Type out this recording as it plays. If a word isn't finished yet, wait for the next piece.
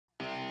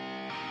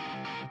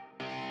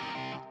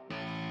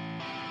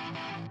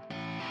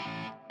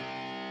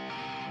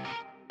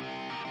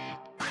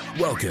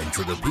Welcome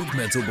to the Peak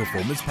Mental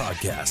Performance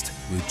Podcast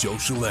with Joe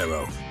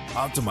Schillero,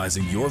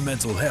 optimizing your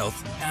mental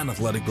health and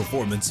athletic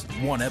performance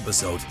one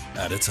episode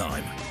at a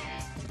time.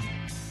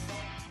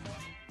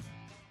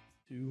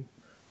 2,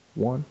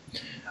 1.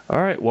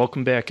 All right,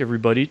 welcome back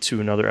everybody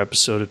to another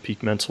episode of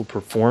Peak Mental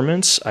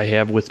Performance. I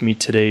have with me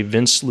today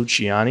Vince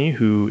Luciani,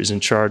 who is in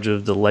charge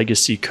of the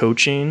legacy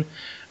coaching.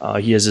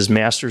 He has his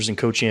master's in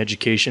coaching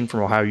education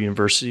from Ohio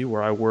University,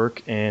 where I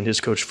work, and has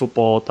coached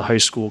football at the high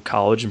school,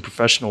 college, and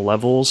professional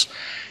levels.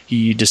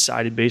 He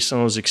decided based on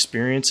those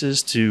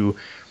experiences to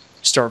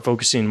start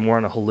focusing more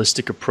on a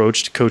holistic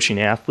approach to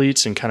coaching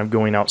athletes and kind of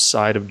going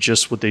outside of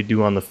just what they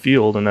do on the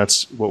field, and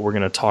that's what we're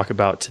going to talk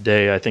about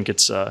today. I think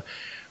it's a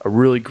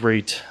really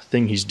great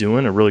thing he's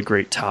doing, a really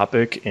great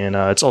topic, and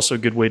it's also a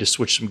good way to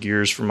switch some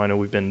gears from, I know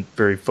we've been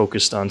very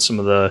focused on some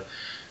of the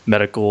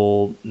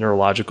medical,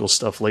 neurological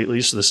stuff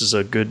lately, so this is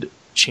a good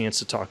chance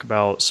to talk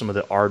about some of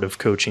the art of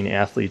coaching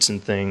athletes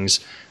and things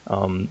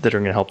that are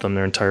going to help them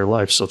their entire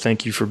life. So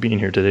thank you for being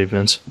here today,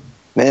 Vince.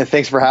 Man,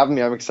 thanks for having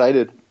me. I'm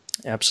excited.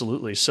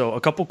 Absolutely. So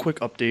a couple quick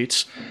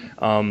updates.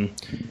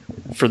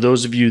 For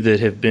those of you that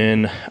have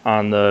been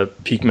on the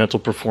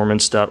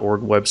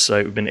peakmentalperformance.org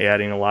website, we've been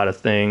adding a lot of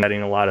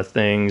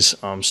things,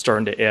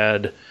 starting to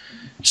add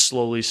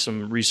slowly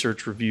some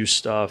research review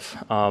stuff.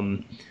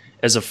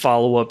 As a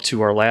follow-up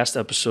to our last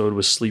episode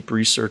with sleep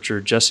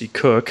researcher Jesse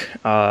Cook,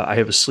 I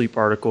have a sleep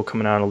article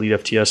coming out on Elite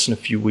FTS in a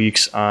few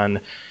weeks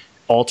on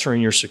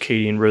altering your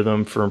circadian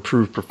rhythm for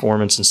improved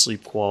performance and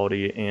sleep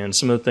quality. And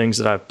some of the things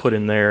that I've put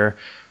in there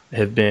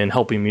have been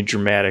helping me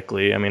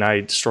dramatically. I mean,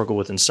 I struggled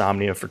with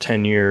insomnia for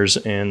 10 years,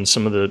 and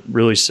some of the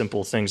really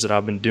simple things that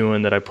I've been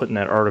doing that I put in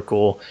that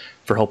article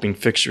for helping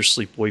fix your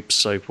sleep-wake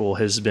cycle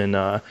has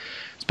been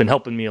it's been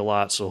helping me a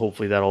lot, so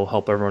hopefully that'll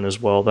help everyone as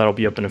well. That'll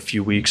be up in a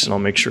few weeks, and I'll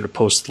make sure to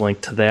post the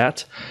link to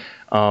that.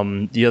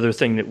 The other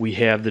thing that we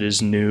have that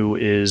is new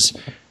is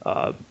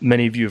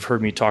many of you have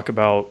heard me talk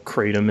about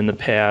Kratom in the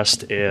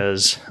past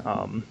as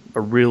a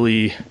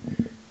really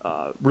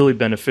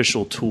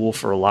beneficial tool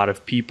for a lot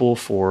of people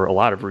for a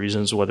lot of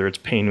reasons, whether it's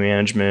pain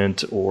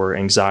management or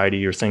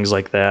anxiety or things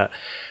like that.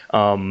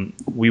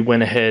 We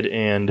went ahead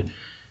and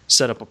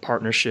set up a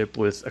partnership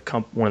with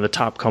one of the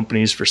top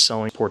companies for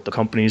selling,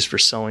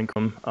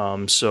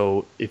 them.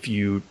 So if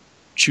you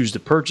choose to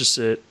purchase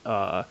it,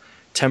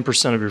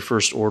 10% of your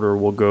first order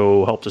will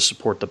go help to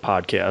support the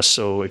podcast.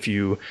 So if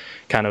you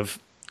kind of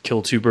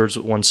kill two birds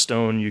with one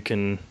stone, you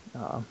can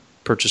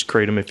purchase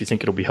Kratom if you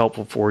think it'll be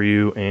helpful for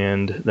you,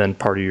 and then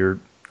part of your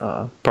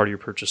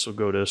purchase will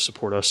go to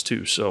support us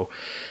too. So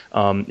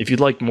if you'd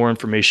like more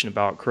information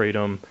about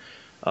Kratom,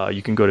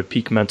 you can go to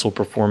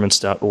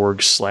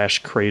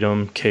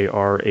peakmentalperformance.org/Kratom,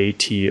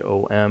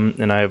 Kratom,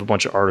 and I have a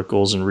bunch of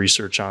articles and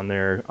research on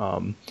there.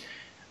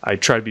 I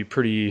try to be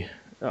pretty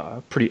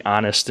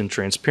honest and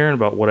transparent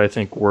about what I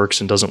think works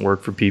and doesn't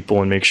work for people,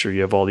 and make sure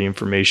you have all the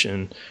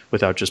information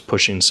without just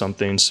pushing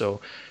something. So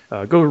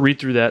go read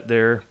through that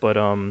there. But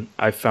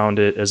I found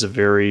it as a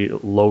very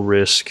low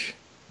risk,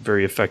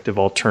 very effective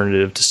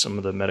alternative to some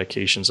of the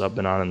medications I've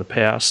been on in the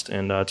past,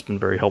 and it's been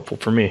very helpful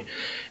for me.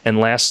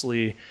 And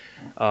lastly,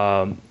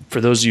 for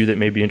those of you that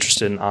may be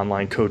interested in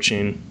online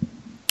coaching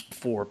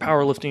for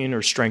powerlifting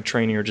or strength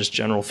training or just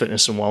general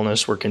fitness and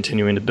wellness, we're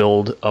continuing to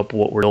build up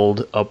what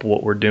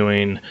we're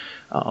doing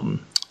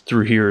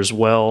through here as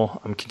well.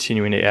 I'm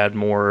continuing to add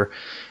more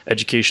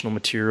educational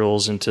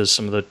materials into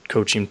some of the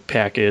coaching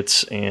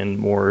packets and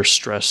more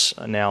stress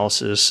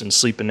analysis and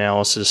sleep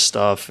analysis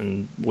stuff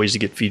and ways to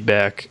get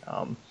feedback.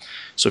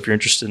 So if you're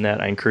interested in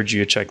that, I encourage you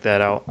to check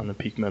that out on the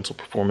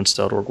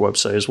peakmentalperformance.org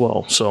website as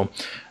well. So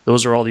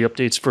those are all the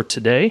updates for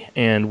today,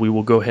 and we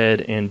will go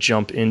ahead and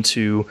jump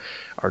into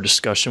our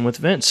discussion with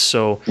Vince.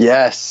 So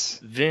yes,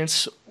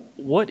 Vince,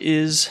 what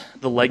is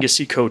the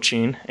legacy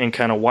coaching, and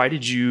kind of why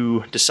did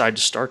you decide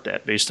to start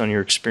that based on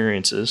your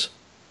experiences?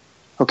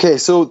 Okay,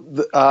 so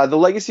the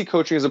legacy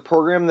coaching is a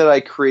program that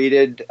I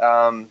created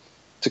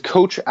to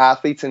coach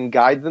athletes and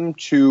guide them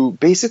to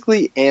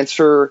basically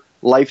answer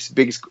life's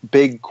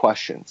big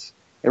questions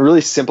and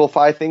really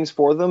simplify things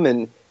for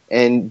them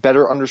and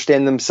better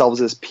understand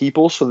themselves as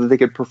people so that they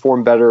could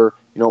perform better,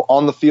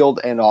 on the field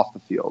and off the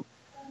field.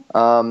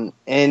 And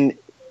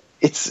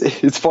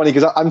it's funny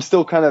because I'm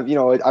still kind of,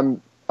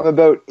 I'm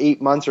about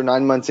 8 months or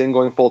 9 months in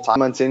going full time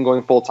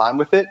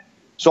with it.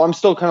 So I'm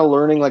still kind of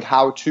learning like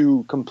how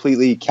to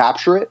completely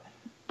capture it,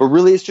 but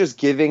really it's just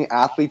giving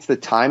athletes the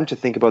time to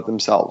think about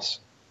themselves.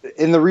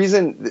 And the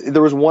reason,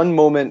 there was one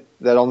moment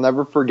that I'll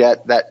never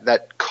forget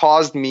that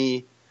caused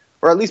me,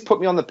 or at least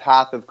put me on the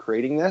path of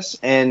creating this.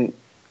 And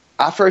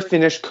after I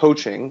finished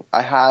coaching,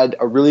 I had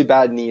a really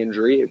bad knee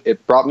injury.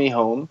 It brought me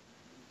home,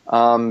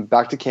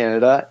 back to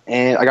Canada,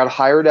 and I got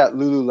hired at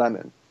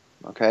Lululemon.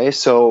 Okay,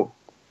 so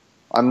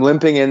I'm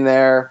limping in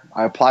there.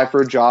 I apply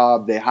for a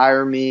job. They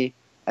hire me.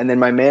 And then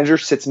my manager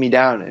sits me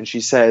down and she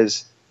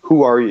says,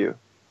 "Who are you?"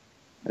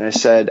 And I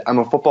said, "I'm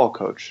a football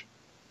coach."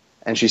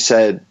 And she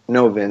said,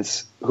 "No,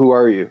 Vince, who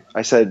are you?"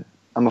 I said,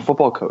 "I'm a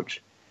football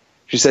coach."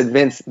 She said,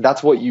 "Vince,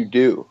 that's what you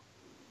do."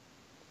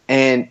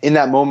 And in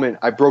that moment,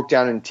 I broke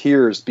down in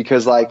tears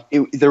because like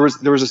there was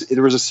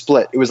a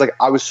split. It was like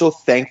I was so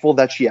thankful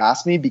that she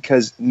asked me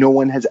because no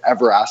one has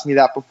ever asked me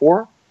that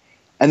before.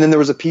 And then there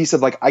was a piece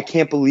of like, I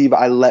can't believe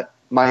I let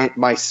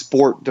my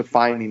sport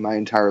define me my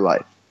entire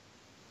life.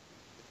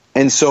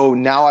 And so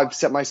now I've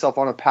set myself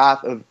on a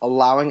path of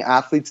allowing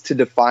athletes to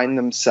define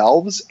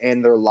themselves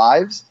and their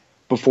lives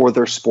before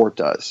their sport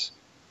does.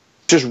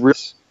 Just real,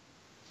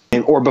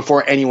 or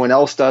before anyone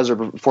else does, or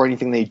before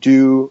anything they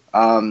do.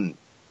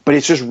 But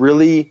it's just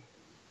really,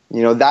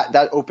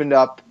 that opened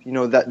up,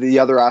 that the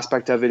other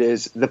aspect of it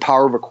is the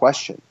power of a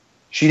question.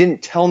 She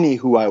didn't tell me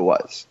who I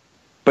was,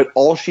 but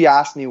all she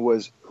asked me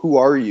was, who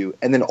are you?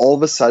 And then all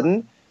of a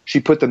sudden she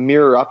put the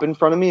mirror up in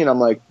front of me and I'm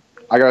like,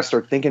 I got to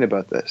start thinking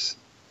about this.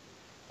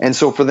 And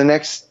so for the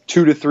next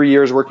 2 to 3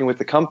 years working with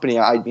the company,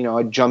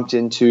 I jumped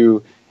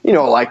into,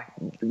 like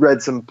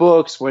read some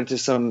books, went to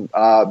some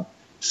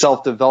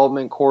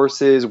self-development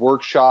courses,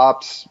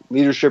 workshops,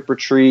 leadership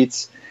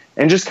retreats,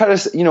 and just kind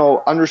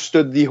of,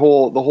 understood the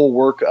whole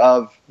work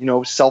of,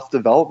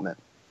 self-development.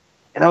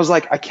 And I was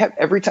like,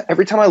 every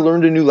time I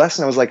learned a new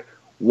lesson, I was like,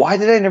 why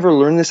did I never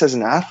learn this as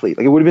an athlete?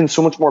 Like, it would have been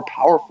so much more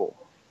powerful.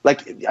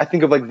 Like, I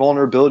think of like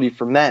vulnerability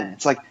for men.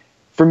 It's like,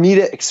 for me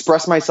to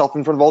express myself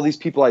in front of all these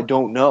people I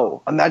don't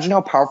know, imagine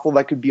how powerful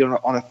that could be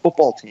on a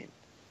football team.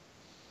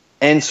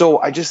 And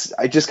so I just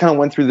kind of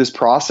went through this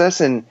process,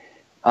 and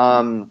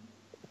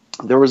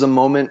there was a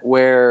moment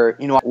where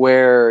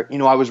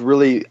I was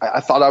really, I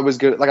thought I was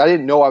good. Like, I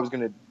didn't know I was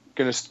gonna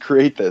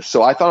create this,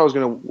 so I thought I was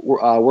gonna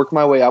work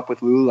my way up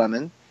with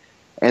Lululemon.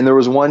 And there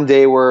was one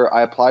day where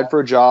I applied for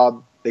a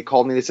job. They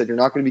called me. They said, "You're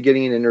not going to be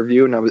getting an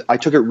interview," and I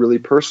took it really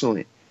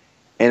personally.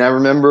 And I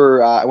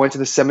remember I went to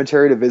the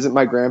cemetery to visit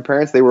my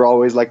grandparents. They were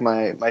always like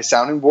my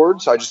sounding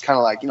board. So I just kind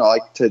of like,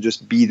 like to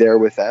just be there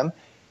with them.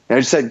 And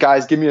I just said,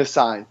 guys, give me a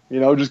sign,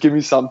 just give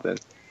me something.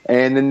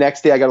 And the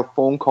next day I got a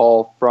phone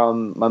call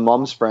from my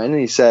mom's friend. And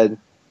he said,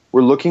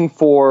 we're looking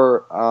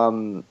for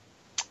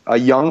a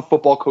young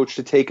football coach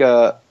to take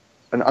an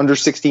under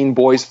 16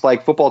 boys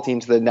flag football team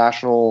to the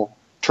national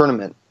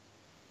tournament.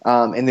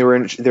 And they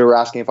were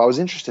asking if I was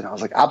interested. I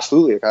was like,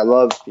 absolutely. Like, I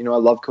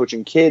love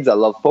coaching kids. I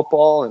love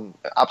football, and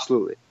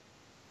absolutely.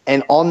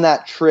 And on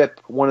that trip,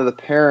 one of the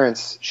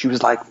parents, she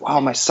was like, wow,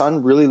 my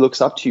son really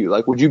looks up to you.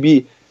 Like, would you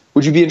be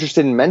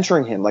interested in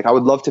mentoring him? Like, I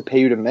would love to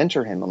pay you to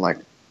mentor him. I'm like,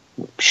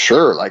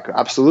 sure. Like,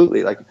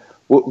 absolutely. Like,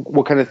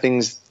 what kind of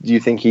things do you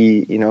think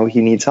he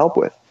needs help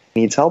with?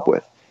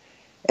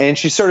 And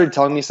she started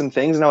telling me some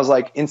things, and I was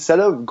like, instead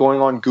of going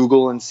on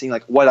Google and seeing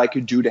like what I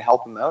could do to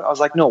help him out, I was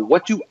like, no,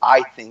 what do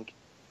I think?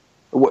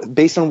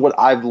 Based on what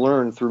I've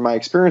learned through my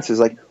experiences,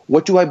 like,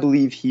 what do I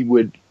believe he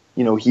would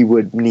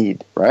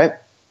need, right?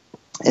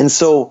 And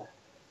so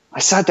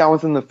I sat down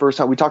with him the first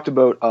time. We talked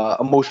about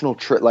emotional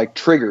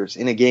triggers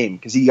in a game,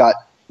 because he got,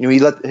 he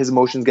let his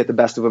emotions get the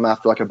best of him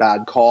after like a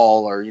bad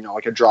call or,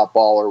 like a drop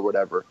ball or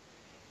whatever.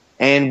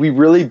 And we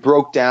really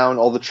broke down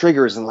all the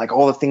triggers and like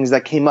all the things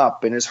that came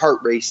up, and his heart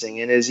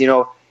racing, and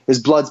his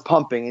blood's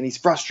pumping, and he's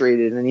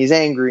frustrated, and he's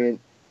angry,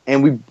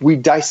 and we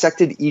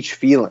dissected each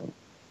feeling.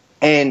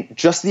 And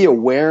just the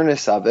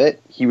awareness of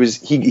it, he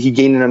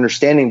gained an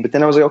understanding. But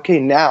then I was like, okay,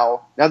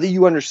 now that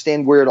you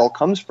understand where it all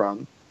comes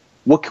from,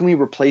 what can we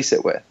replace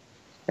it with?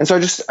 And so I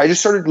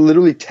just started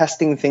literally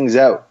testing things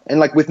out, and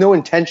like with no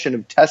intention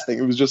of testing.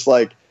 It was just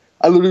like,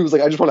 I literally was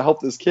like, I just want to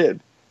help this kid.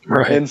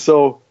 Right. And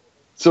so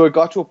it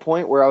got to a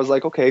point where I was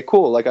like, okay,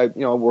 cool. Like I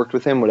worked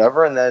with him,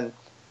 whatever. And then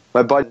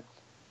my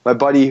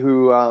buddy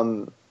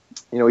who,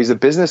 he's a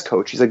business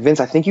coach. He's like, Vince,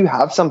 I think you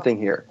have something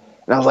here.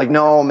 And I was like,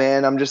 no,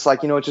 man, I'm just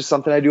like, it's just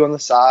something I do on the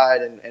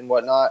side and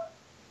whatnot.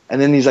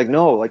 And then he's like,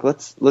 no, like,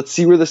 let's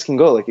see where this can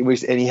go. Like,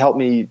 and he helped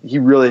me. He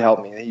really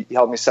helped me. He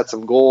helped me set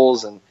some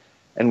goals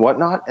and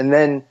whatnot. And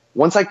then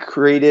once I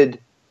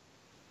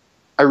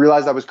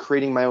realized I was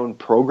creating my own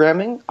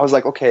programming. I was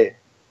like, okay,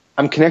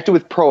 I'm connected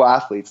with pro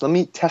athletes. Let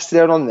me test it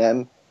out on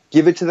them,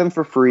 give it to them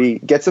for free,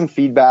 get some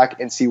feedback,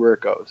 and see where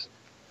it goes.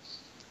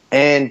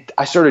 And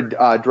I started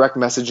direct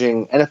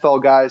messaging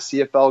NFL guys,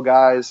 CFL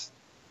guys,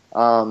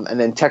 and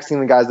then texting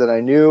the guys that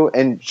I knew.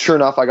 And sure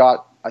enough,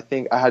 I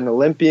think I had an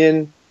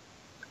Olympian,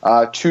 2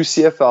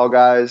 CFL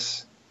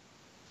guys.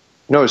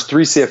 No, it was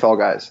 3 CFL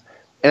guys.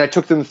 And I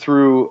took them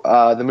through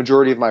the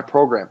majority of my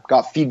program.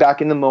 Got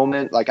feedback in the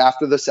moment. Like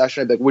after the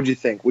session, I'd be like, "What do you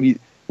think?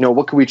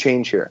 What could we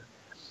change here?"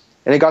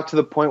 And it got to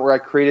the point where I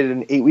created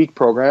an 8-week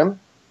program.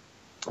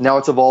 Now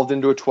it's evolved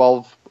into a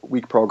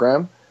 12-week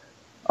program.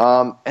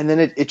 And then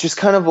it just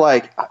kind of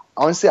like,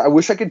 honestly, I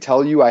wish I could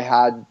tell you I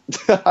had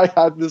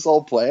this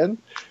all planned,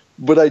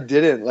 but I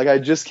didn't. Like I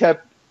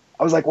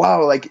was like,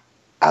 wow, like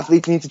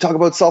athletes need to talk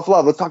about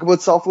self-love. Let's talk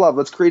about self-love.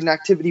 Let's create an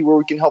activity where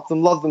we can help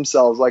them love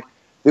themselves. Like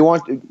they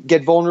want to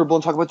get vulnerable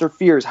and talk about their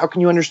fears. How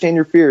can you understand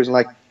your fears? And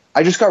like,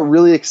 I just got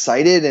really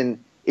excited,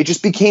 and it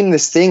just became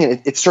this thing,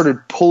 and it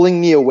started pulling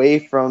me away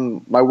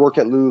from my work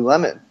at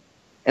Lululemon.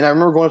 And I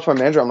remember going up to my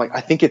manager. I'm like,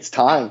 I think it's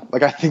time.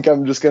 Like, I think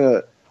I've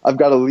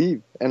got to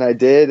leave. And I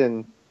did.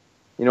 And,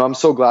 I'm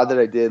so glad that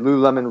I did.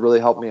 Lululemon really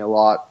helped me a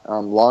lot,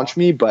 launch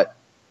me. But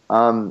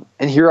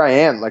And here I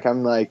am, like,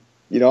 I'm like,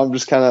 I'm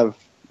just kind of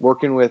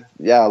working with,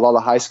 a lot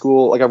of high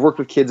school. Like, I've worked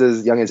with kids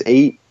as young as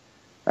 8,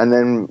 and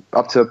then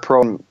up to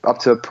pro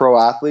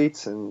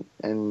athletes and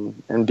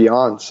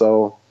beyond.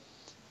 So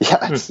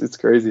it's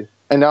crazy.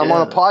 And now I'm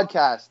on a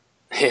podcast.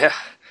 Yeah.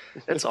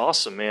 That's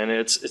awesome, man.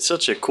 It's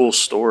such a cool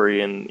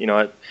story. And,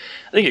 I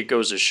think it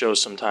goes to show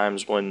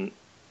sometimes when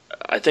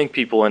I think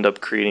people end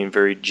up creating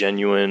very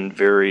genuine,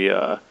 very,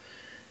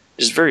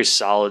 just very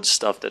solid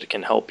stuff that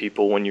can help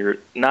people when you're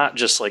not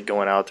just like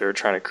going out there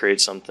trying to create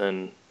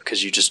something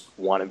because you just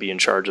want to be in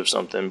charge of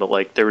something, but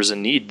like there was a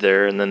need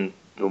there. And then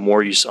the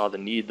more you saw the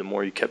need, the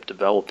more you kept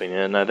developing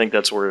it. And I think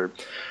that's where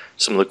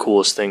some of the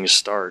coolest things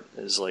start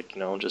is like,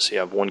 just you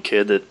have one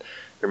kid that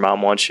your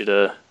mom wants you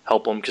to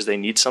help them because they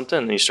need something,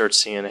 and you start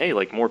seeing, hey,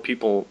 like more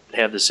people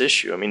have this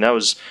issue. I mean, that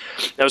was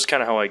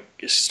kind of how I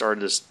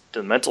started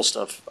the mental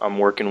stuff I'm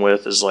working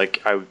with. Is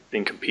like I've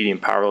been competing in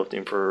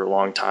powerlifting for a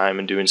long time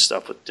and doing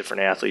stuff with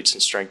different athletes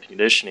in strength and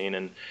conditioning,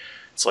 and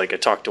it's like I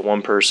talked to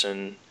one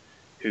person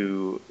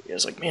who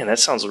is like, man, that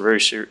sounds very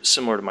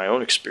similar to my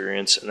own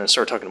experience, and then I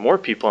started talking to more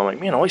people. I'm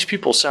like, man, all these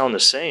people sound the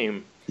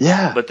same.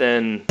 Yeah. But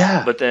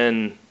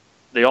then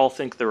they all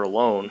think they're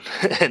alone.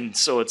 And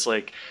so it's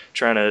like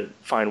trying to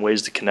find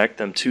ways to connect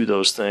them to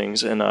those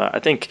things. And I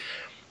think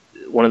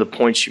one of the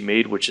points you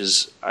made, which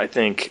is I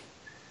think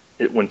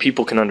when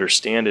people can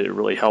understand it, it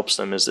really helps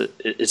them, is that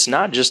it's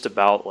not just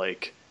about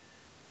like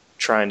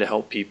trying to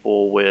help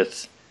people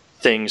with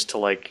things to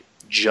like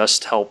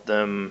just help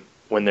them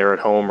when they're at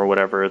home or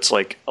whatever. It's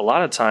like a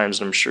lot of times,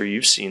 and I'm sure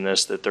you've seen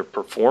this, that their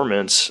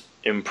performance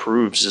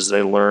improves as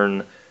they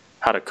learn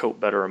how to cope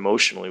better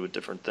emotionally with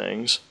different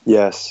things.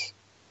 Yes.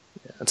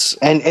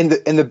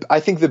 I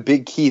think the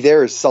big key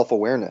there is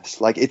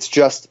self-awareness. Like, it's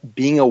just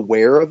being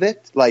aware of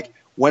it. Like,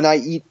 when I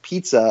eat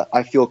pizza,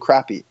 I feel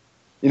crappy.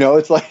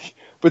 It's like,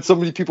 but so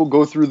many people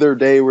go through their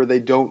day where they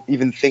don't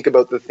even think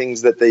about the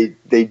things that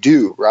they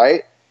do,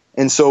 right?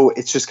 And so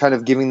it's just kind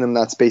of giving them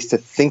that space to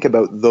think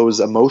about those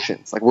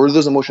emotions. Like, where do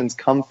those emotions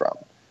come from?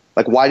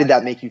 Like, why did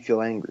that make you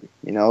feel angry?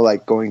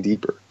 Like going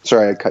deeper.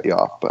 Sorry, I cut you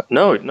off, but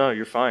no,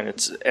 you're fine.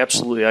 It's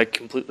absolutely, I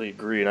completely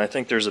agree. And I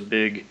think there's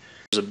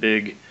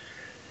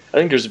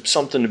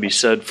something to be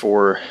said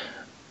for,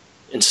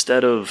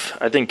 instead of,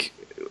 I think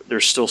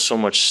there's still so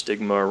much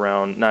stigma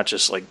around not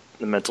just like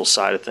the mental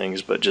side of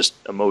things, but just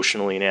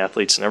emotionally and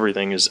athletes and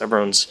everything, is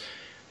everyone's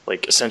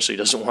like essentially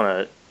doesn't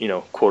want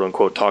to, quote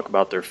unquote, talk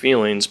about their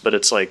feelings. But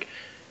it's like,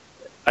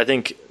 I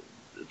think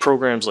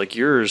programs like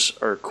yours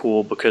are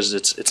cool because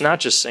it's not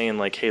just saying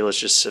like, hey, let's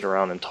just sit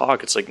around and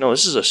talk. It's like, no,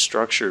 this is a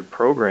structured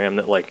program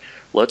that like,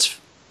 let's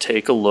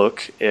take a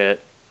look at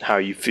how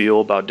you feel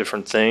about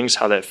different things,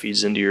 how that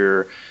feeds into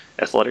your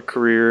athletic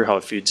career, how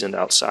it feeds into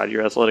outside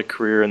your athletic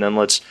career, and then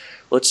let's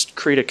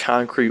create a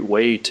concrete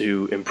way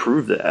to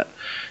improve that.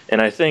 And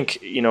I think,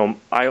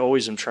 I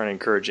always am trying to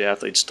encourage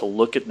athletes to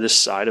look at this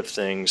side of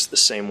things the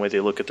same way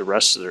they look at the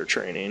rest of their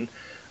training.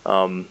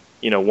 One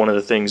of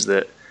the things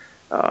that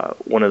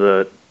one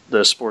of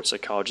the sports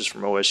psychologists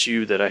from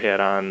OSU that I had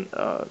on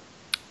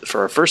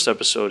for our first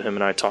episode, him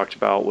and I talked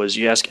about, was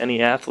you ask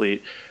any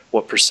athlete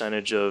what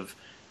percentage of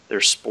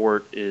their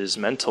sport is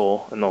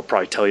mental, and they'll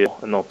probably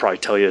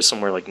tell you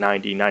somewhere like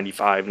 90,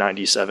 95,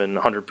 97,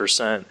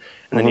 100%. And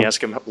then you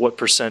ask them, what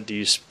percent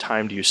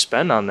time do you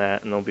spend on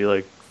that? And they'll be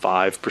like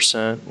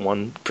 5%,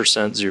 1%,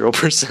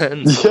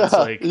 0%. So it's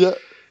like,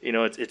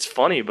 it's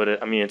funny, but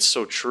it's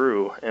so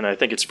true. And I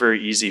think it's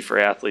very easy for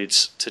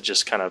athletes to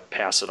just kind of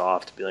pass it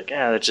off, to be like,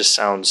 that just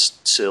sounds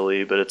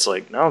silly. But it's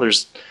like, no,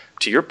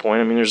 to your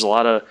point, there's a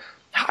lot of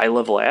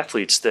high-level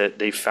athletes that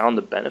they found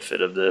the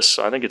benefit of this.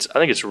 So I think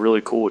it's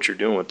really cool what you're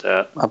doing with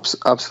that.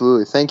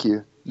 Absolutely, thank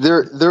you.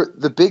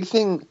 The big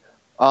thing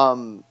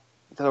that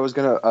I was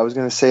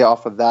gonna say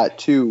off of that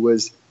too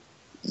was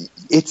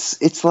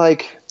it's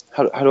like,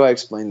 how do I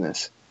explain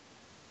this?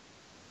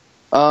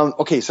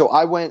 Okay, so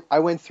I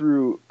went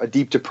through a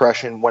deep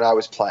depression when I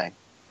was playing.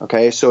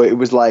 Okay, so it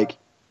was like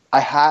I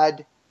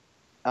had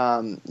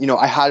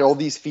all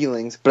these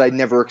feelings, but I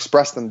never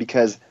expressed them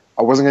because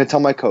I wasn't going to tell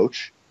my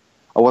coach.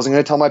 I wasn't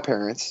going to tell my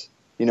parents,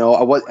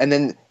 and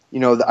then,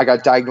 I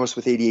got diagnosed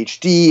with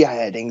ADHD. I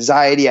had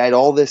anxiety. I had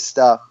all this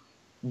stuff,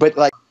 but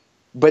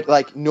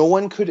no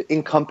one could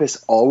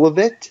encompass all of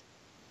it.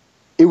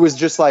 It was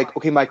just like,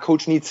 okay, my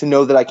coach needs to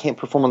know that I can't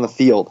perform on the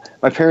field.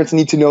 My parents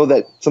need to know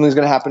that something's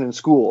going to happen in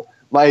school.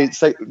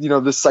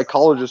 The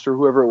psychologist or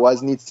whoever it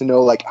was needs to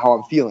know like how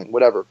I'm feeling,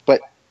 whatever.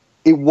 But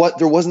there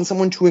wasn't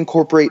someone to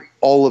incorporate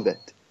all of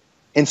it.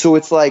 And so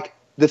it's like,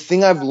 the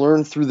thing I've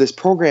learned through this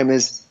program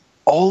is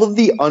all of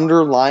the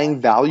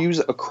underlying values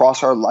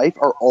across our life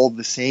are all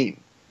the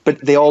same, but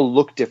they all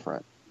look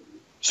different.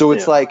 So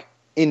it's like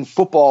in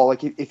football,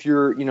 like if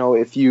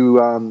you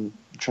I'm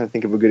trying to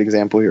think of a good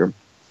example here,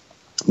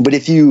 but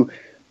if you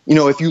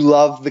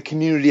love the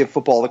community of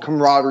football, the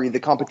camaraderie, the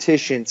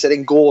competition,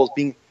 setting goals,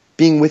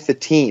 being with the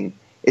team,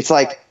 it's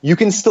like you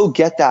can still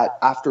get that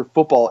after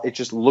football. It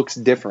just looks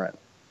different,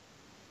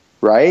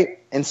 right?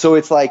 And so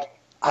it's like,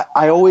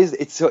 I always,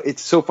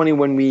 it's so funny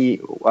when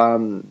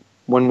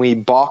we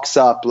box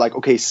up like,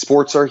 okay,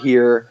 sports are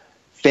here,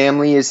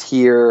 family is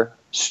here,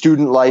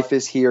 student life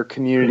is here,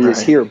 community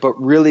is here,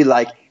 but really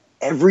like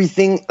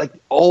everything, like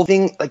all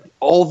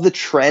the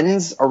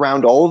trends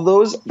around all of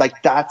those,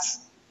 like that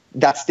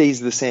stays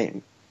the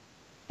same,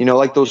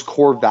 like those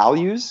core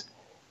values.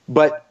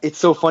 But it's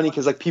so funny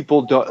because like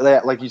people don't,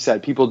 like you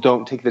said, people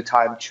don't take the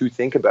time to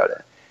think about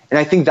it. And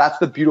I think that's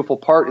the beautiful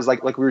part is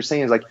like we were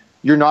saying, is like,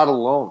 you're not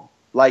alone.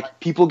 Like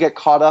people get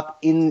caught up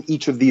in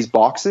each of these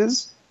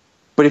boxes.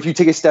 But if you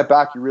take a step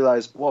back, you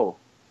realize, whoa,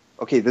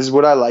 okay, this is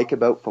what I like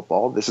about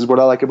football. This is what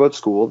I like about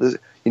school. This,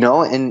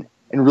 and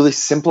really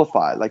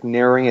simplify, like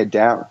narrowing it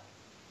down.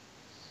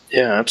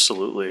 Yeah,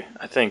 absolutely.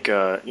 I think,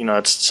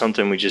 it's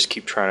something we just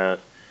keep trying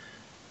to,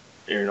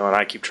 and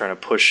I keep trying to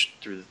push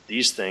through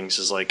these things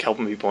is like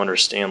helping people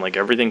understand like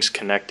everything's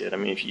connected. I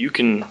mean, if you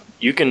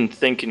can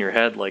think in your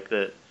head like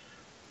that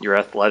your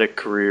athletic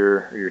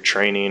career or your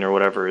training or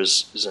whatever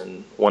is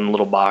in one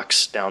little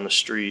box down the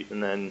street,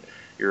 and then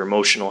your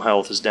emotional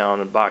health is down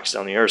a box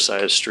down the other side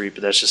of the street,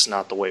 but that's just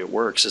not the way it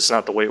works. It's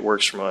not the way it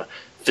works from a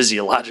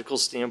physiological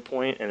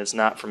standpoint, and it's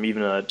not from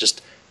even a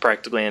just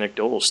practically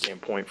anecdotal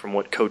standpoint from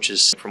what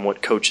coaches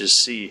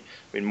see.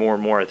 I mean, more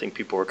and more I think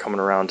people are coming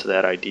around to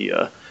that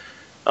idea.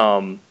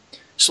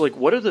 So like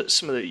what are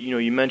some of the,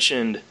 you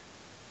mentioned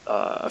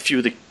a few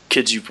of the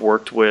kids you've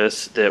worked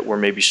with that were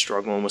maybe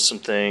struggling with some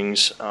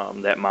things,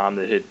 that mom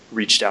that had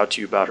reached out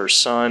to you about her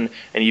son,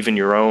 and even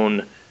your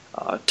own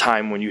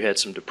time when you had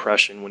some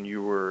depression when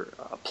you were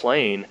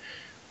playing.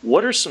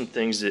 What are some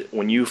things that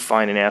when you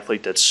find an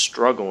athlete that's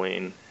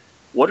struggling,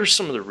 what are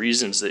some of the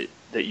reasons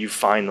that you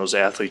find those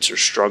athletes are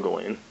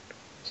struggling?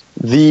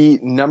 The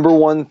number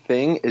one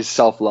thing is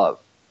self-love.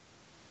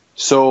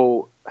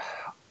 So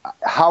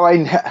how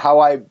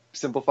I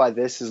simplify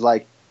this is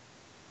like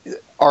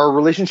our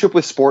relationship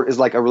with sport is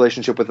like a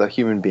relationship with a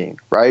human being,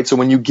 right? So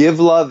when you give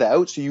love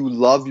out, so you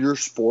love your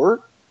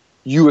sport,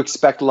 you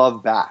expect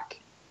love back.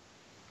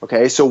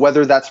 Okay, so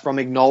whether that's from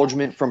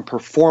acknowledgement, from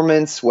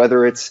performance,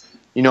 whether it's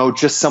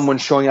just someone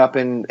showing up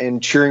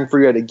and cheering for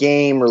you at a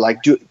game or like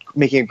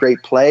making a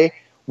great play,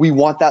 we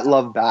want that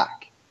love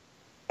back.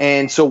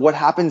 And so what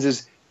happens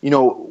is,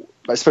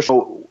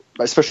 especially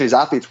as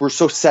athletes, we're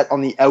so set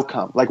on the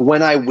outcome. Like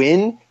when I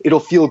win,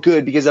 it'll feel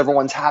good because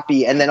everyone's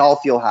happy, and then I'll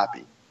feel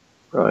happy.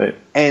 Right.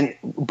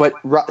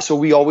 So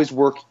we always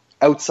work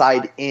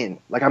outside in.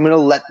 Like I'm going to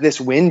let this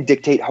win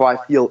dictate how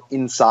I feel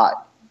inside.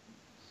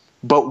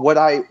 But what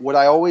I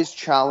always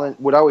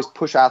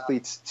push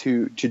athletes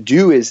to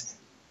do is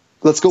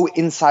let's go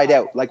inside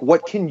out. Like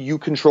what can you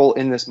control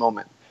in this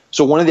moment?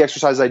 So one of the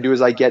exercises I do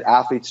is I get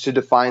athletes to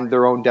define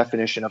their own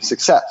definition of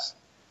success.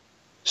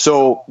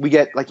 So we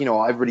get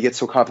everybody gets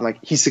so caught up in like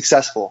he's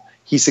successful,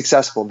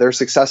 they're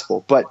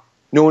successful, but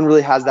no one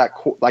really has that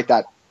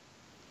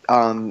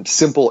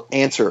simple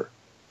answer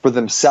for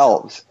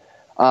themselves.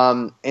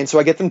 And so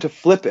I get them to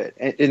flip it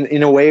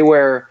in a way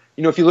where,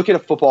 if you look at a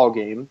football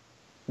game,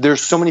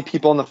 there's so many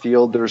people on the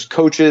field, there's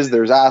coaches,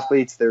 there's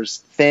athletes, there's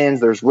fans,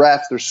 there's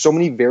refs, there's so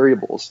many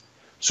variables.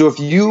 So if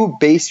you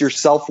base your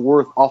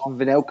self-worth off of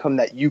an outcome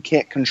that you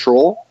can't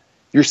control,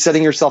 you're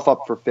setting yourself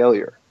up for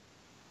failure.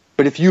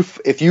 But if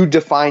you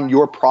define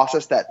your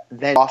process that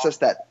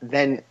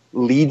then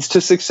leads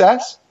to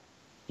success,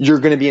 you're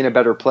going to be in a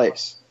better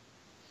place.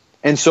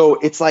 And so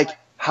it's like,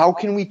 how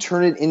can we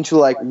turn it into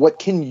like, what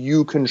can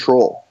you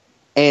control?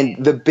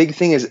 And the big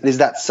thing is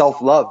that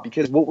self-love,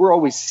 because what we're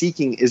always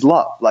seeking is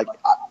love. Like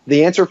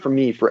the answer for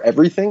me for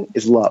everything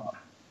is love.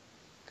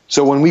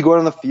 So when we go out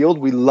on the field,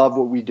 we love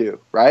what we do,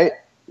 right?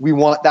 We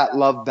want that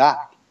love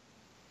back.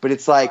 But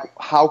it's like,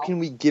 how can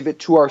we give it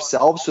to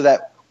ourselves so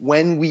that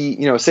when we,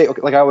 say,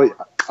 like I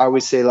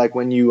always say, like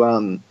when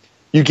you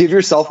give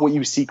yourself what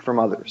you seek from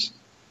others.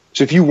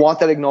 So if you want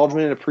that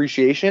acknowledgement and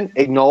appreciation,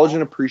 acknowledge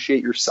and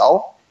appreciate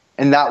yourself.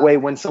 And that way,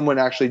 when someone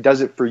actually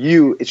does it for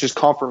you, it's just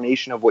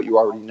confirmation of what you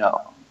already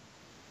know.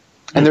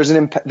 And there's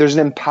an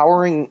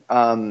empowering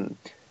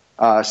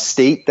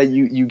state that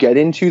you get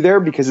into there,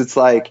 because it's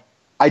like,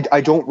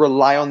 I don't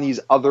rely on these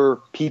other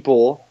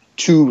people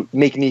to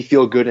make me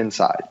feel good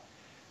inside.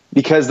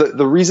 Because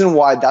the reason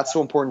why that's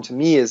so important to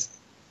me is,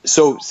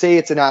 so say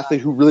it's an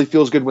athlete who really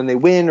feels good when they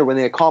win, or when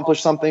they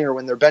accomplish something, or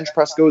when their bench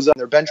press goes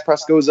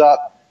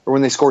up, or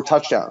when they score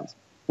touchdowns.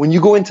 When you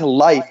go into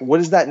life, what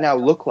does that now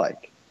look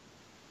like?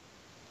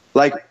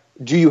 Like,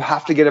 do you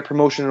have to get a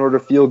promotion in order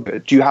to feel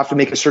good? Do you have to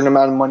make a certain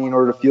amount of money in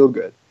order to feel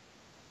good?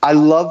 I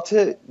love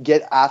to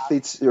get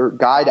athletes or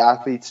guide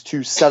athletes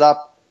to set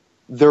up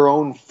their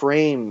own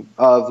frame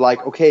of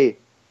like, okay,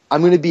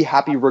 I'm going to be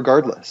happy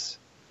regardless,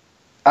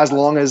 as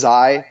long as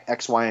I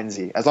X, Y, and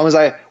Z. As long as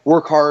I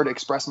work hard,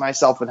 express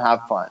myself, and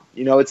have fun.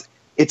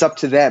 It's up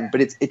to them.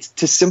 But it's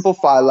to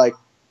simplify, like,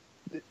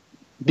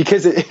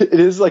 because it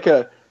is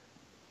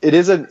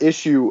an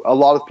issue. A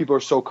lot of people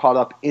are so caught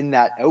up in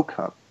that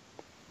outcome.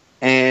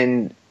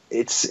 And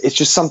it's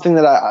just something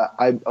that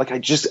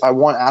I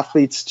want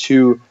athletes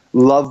to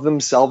love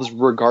themselves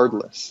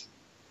regardless.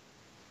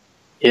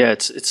 Yeah,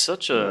 it's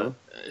such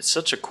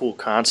a cool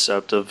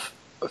concept of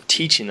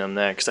teaching them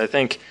that, because I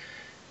think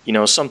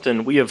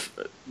something we have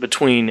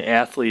between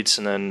athletes,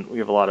 and then we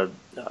have a lot of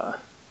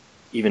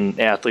even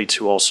athletes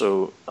who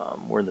also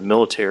were in the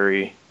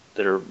military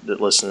that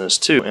listen to this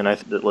too,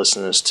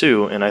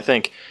 and I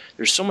think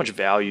there's so much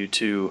value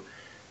to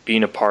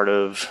being a part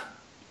of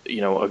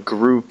a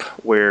group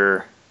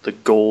where the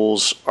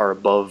goals are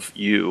above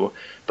you.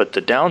 But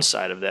the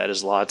downside of that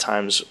is a lot of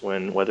times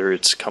whether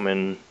it's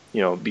coming,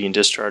 being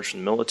discharged from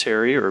the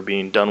military or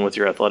being done with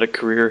your athletic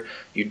career,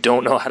 you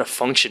don't know how to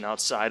function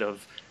outside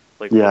of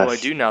what do I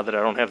do now that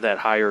I don't have that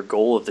higher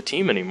goal of the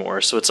team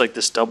anymore? So it's like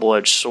this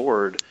double-edged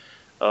sword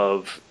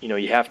of,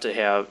 you have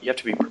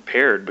to be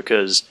prepared,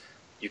 because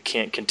you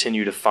can't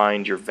continue to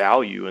find your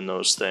value in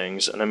those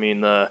things. And I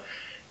mean,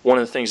 one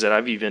of the things that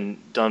I've even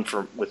done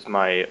with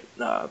my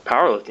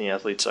powerlifting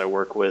athletes I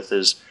work with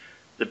is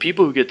the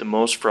people who get the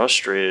most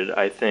frustrated,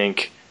 I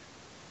think,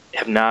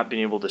 have not been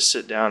able to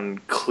sit down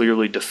and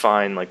clearly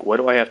define, what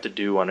do I have to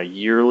do on a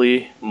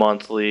yearly,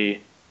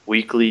 monthly,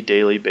 weekly,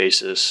 daily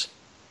basis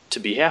to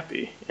be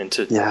happy and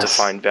to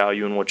find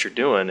value in what you're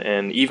doing.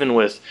 And even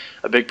with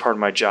a big part of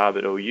my job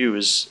at OU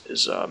is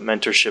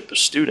mentorship of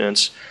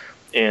students.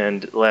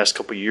 And the last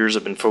couple of years,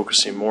 I've been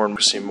focusing more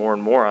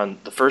and more on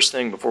the first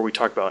thing before we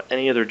talk about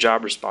any other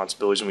job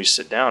responsibilities when we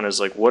sit down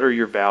is what are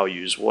your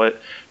values?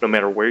 No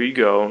matter where you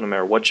go, no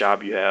matter what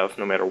job you have,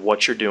 no matter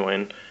what you're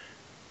doing,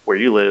 where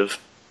you live,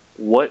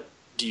 what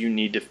do you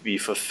need to be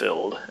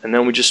fulfilled? And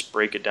then we just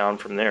break it down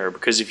from there.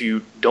 Because if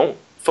you don't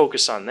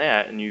focus on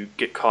that and you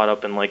get caught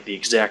up in the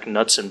exact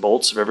nuts and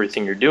bolts of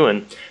everything you're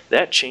doing,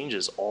 that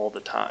changes all the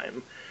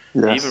time.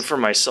 Yes. Even for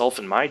myself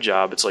and my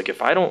job, it's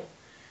if I don't,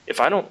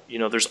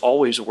 there's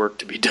always work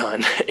to be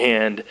done.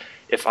 And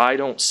if I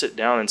don't sit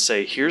down and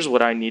say, here's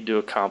what I need to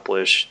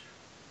accomplish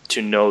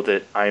to know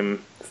that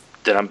I'm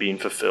being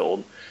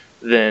fulfilled,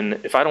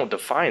 then if I don't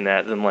define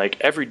that, then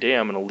every day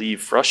I'm going to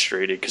leave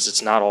frustrated because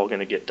it's not all going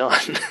to get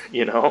done,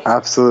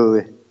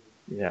 Absolutely.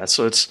 Yeah.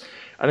 So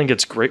I think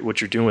it's great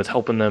what you're doing with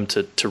helping them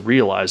to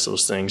realize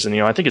those things. And,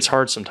 I think it's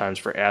hard sometimes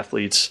for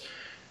athletes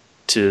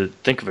to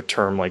think of a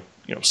term like,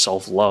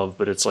 self-love,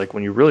 but it's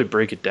when you really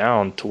break it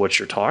down to what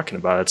you're talking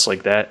about, it's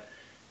that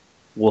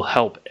will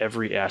help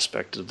every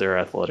aspect of their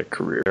athletic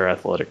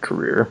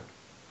career.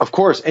 Of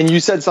course. And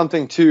you said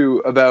something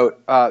too about,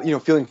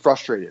 feeling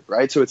frustrated,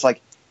 right? So it's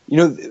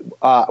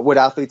what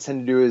athletes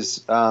tend to do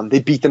is they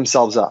beat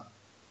themselves up.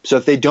 So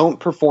if they don't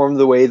perform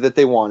the way that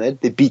they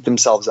wanted, they beat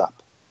themselves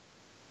up.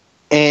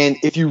 And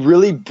if you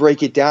really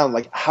break it down,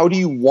 how do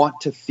you want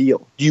to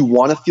feel? Do you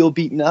want to feel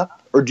beaten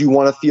up, or do you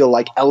want to feel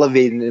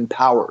elevated and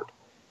empowered?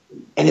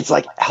 And it's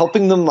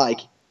helping them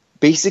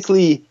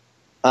basically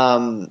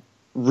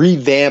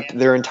revamp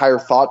their entire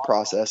thought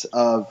process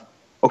of,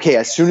 okay,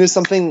 as soon as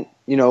something,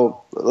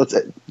 let's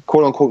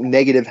quote unquote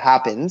negative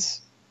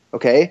happens,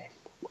 okay,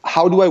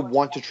 how do I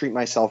want to treat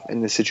myself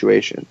in this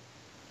situation?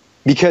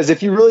 Because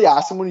if you really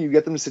ask someone, you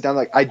get them to sit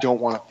down, I don't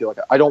want to feel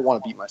I don't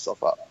want to beat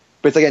myself up.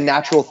 But it's a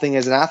natural thing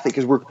as an athlete,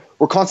 because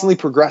we're constantly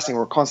progressing,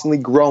 we're constantly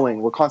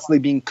growing, we're constantly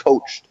being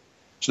coached.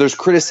 So there's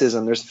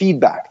criticism, there's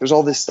feedback, there's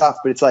all this stuff,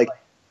 but it's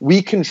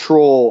we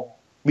control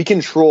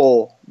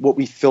what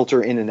we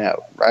filter in and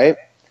out, right?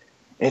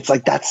 And it's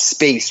that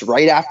space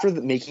right after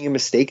making a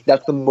mistake.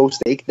 That's the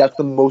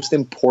most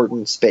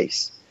important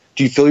space.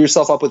 Do you fill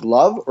yourself up with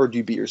love, or do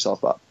you beat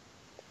yourself up?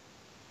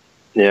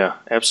 Yeah,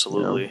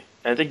 absolutely.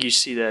 And I think you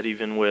see that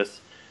even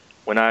with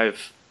when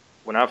I've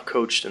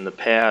coached in the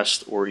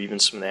past, or even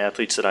some of the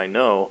athletes that I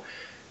know,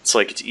 it's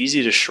it's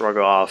easy to shrug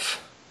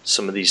off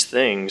some of these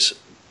things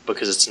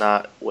because it's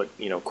not what,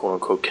 quote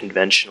unquote,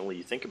 conventionally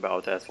you think about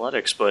with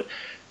athletics. But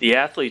the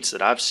athletes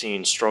that I've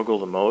seen struggle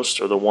the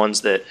most are the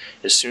ones that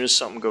as soon as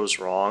something goes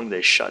wrong,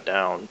 they shut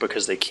down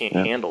because they can't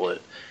handle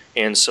it.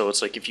 And so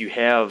it's if you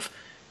have,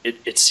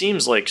 it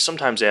seems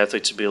sometimes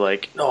athletes would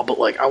be no, but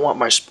I want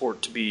my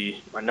sport to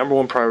be my number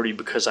one priority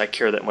because I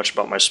care that much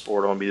about my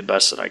sport. I want to be the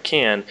best that I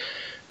can.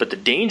 But the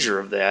danger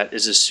of that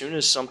is as soon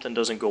as something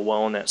doesn't go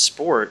well in that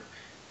sport,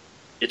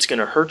 it's going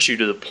to hurt you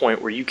to the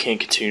point where you can't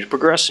continue to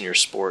progress in your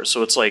sport.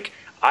 So it's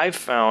I've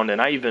found,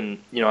 and I even,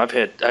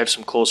 I have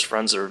some close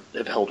friends that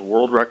have held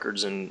world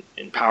records in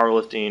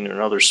powerlifting and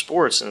other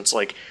sports, and it's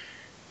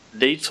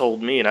they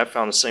told me, and I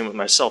found the same with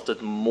myself, that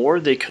the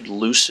more they could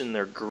loosen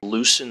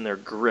their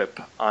grip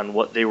on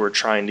what they were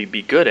trying to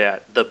be good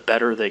at, the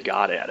better they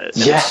got at it.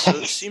 Yes. So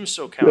it seems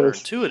so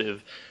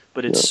counterintuitive,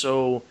 but it's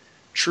so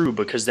true,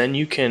 because then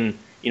you can,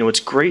 it's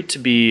great to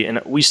be,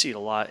 and we see it a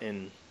lot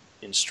in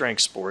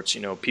strength sports.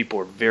 People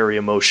are very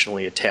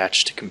emotionally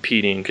attached to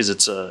competing because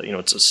it's a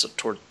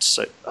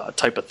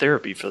type of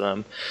therapy for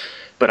them.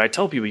 But I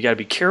tell people you got to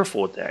be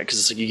careful with that, because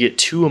it's you get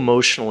too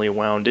emotionally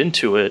wound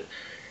into it,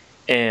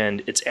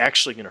 and it's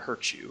actually going to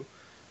hurt you.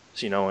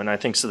 So, and I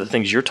think the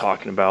things you're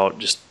talking about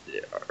just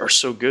are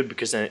so good,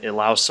 because then it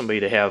allows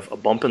somebody to have a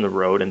bump in the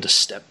road and to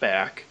step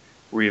back,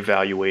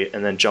 reevaluate,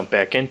 and then jump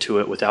back into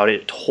it without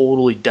it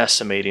totally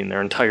decimating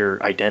their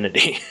entire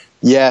identity.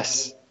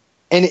 Yes.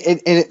 And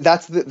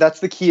that's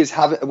the key, is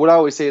having, what I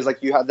always say is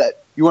you have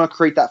that, you want to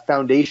create that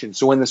foundation.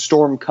 So when the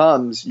storm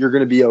comes, you're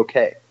going to be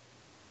okay.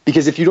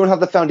 Because if you don't have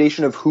the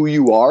foundation of who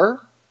you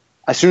are,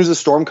 as soon as the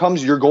storm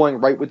comes, you're going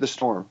right with the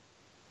storm.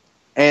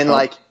 And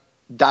like,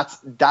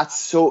 that's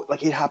so,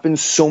 like, it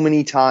happens so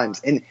many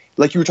times. And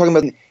like you were talking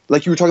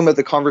about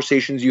the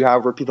conversations you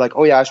have where people are like,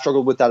 oh yeah, I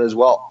struggled with that as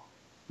well.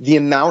 The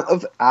amount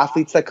of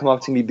athletes that come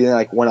up to me being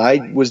like, when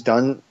I was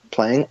done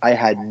playing, I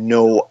had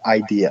no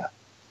idea.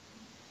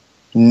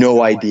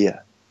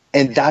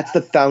 And that's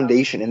the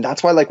foundation. And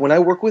that's why, like, when I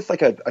work with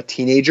like a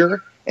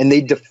teenager and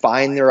they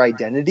define their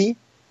identity,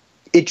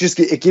 it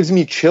gives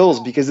me chills,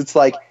 because it's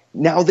like,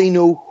 now they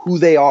know who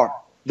they are.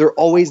 They're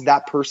always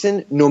that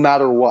person no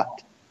matter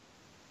what.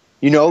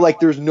 You know, like,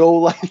 there's no,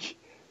 like,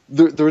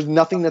 there's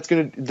nothing that's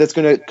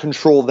gonna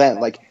control them.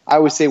 Like I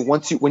always say,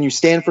 when you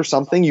stand for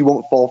something, you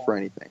won't fall for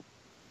anything.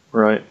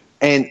 Right.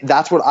 And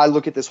that's what I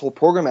look at this whole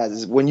program as,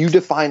 is when you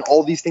define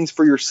all these things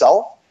for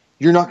yourself,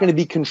 you're not going to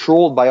be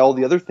controlled by all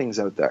the other things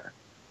out there.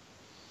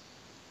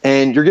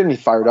 And you're getting me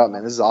fired up,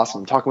 man. This is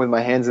awesome. I'm talking with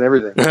my hands and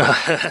everything.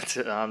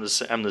 I'm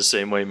the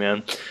same way,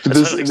 man.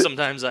 That's like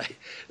sometimes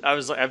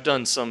I've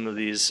done some of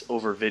these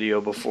over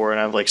video before, and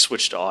I've like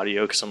switched to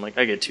audio because I'm like,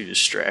 I get too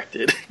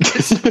distracted.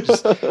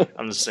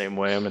 I'm the same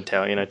way. I'm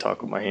Italian. I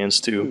talk with my hands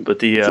too.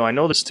 But I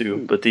know this too.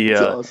 But That's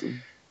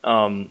awesome.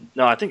 no,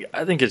 I think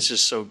it's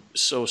just so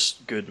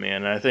good,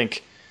 man. And I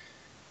think,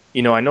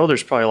 you know, I know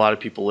there's probably a lot of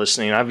people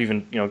listening. I've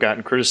even, you know,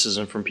 gotten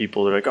criticism from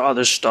people that are like, oh,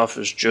 this stuff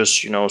is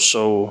just, you know,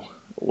 so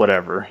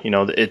whatever. You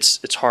know,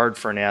 it's hard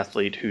for an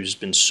athlete who's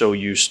been so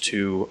used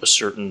to a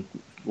certain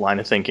line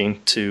of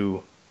thinking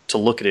to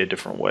look at it a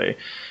different way.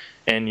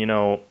 And, you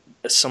know,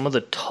 some of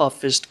the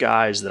toughest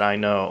guys that I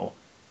know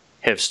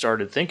have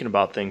started thinking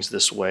about things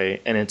this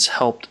way, and it's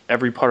helped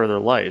every part of their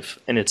life,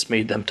 and it's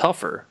made them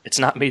tougher. It's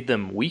not made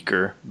them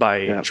weaker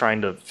by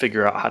trying to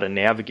figure out how to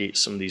navigate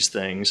some of these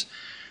things.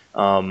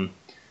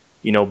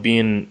 You know,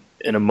 being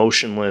an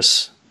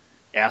emotionless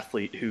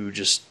athlete who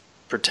just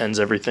pretends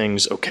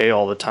everything's okay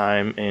all the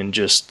time, and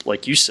just,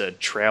 like you said,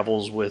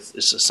 travels with,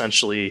 is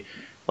essentially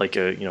like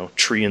a, you know,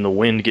 tree in the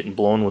wind getting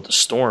blown with a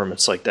storm.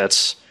 It's like,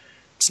 it's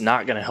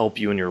not going to help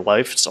you in your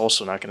life. It's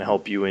also not going to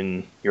help you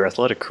in your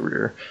athletic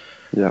career.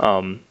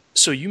 Yeah.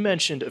 So you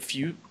mentioned a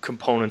few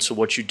components of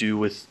what you do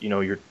with, you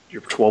know, your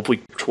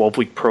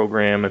 12-week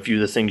program, a few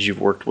of the things you've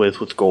worked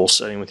with goal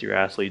setting with your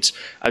athletes.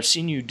 I've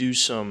seen you do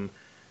some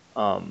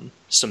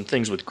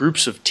things with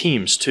groups of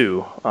teams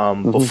too.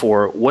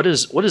 Before, what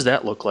does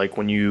that look like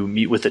when you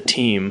meet with a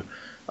team,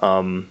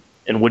 and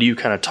what do you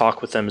kind of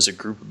talk with them as a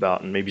group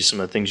about, and maybe some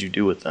of the things you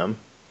do with them?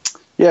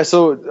 Yeah.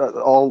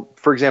 So,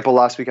 for example,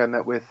 last week I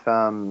met with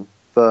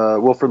the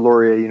Wilfrid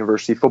Laurier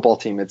University football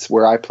team. It's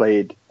where I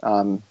played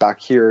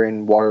back here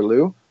in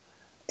Waterloo.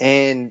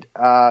 And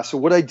so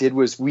what I did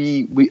was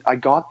I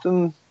got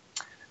them.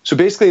 So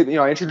basically, you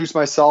know, I introduced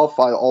myself.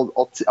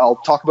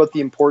 I'll talk about the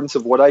importance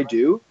of what I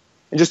do,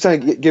 and just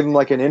kind of give them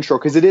like an intro,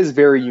 because it is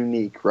very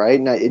unique, right?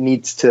 And you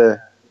need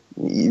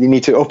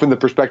to open the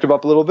perspective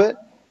up a little bit.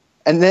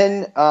 And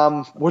then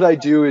what I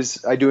do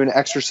is I do an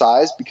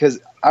exercise, because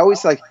I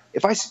always like,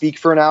 if I speak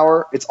for an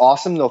hour, it's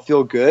awesome. They'll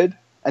feel good.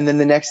 And then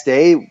the next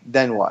day,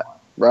 then what?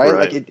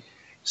 Right?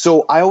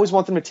 So I always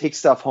want them to take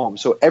stuff home.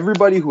 So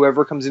everybody,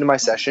 whoever comes into my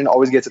session,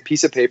 always gets a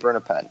piece of paper and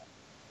a pen.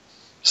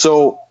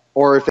 So,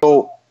 or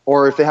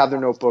if they have their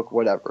notebook,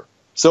 whatever.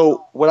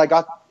 So what I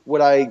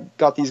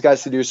got these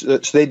guys to do, so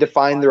they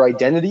define their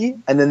identity,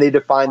 and then they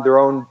define their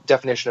own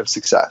definition of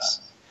success.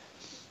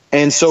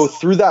 And so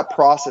through that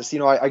process, you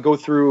know, I go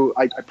through,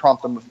 I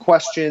prompt them with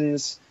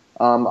questions.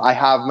 I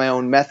have my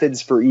own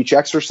methods for each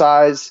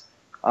exercise.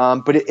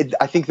 But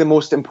I think the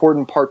most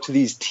important part to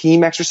these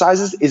team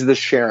exercises is the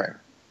sharing.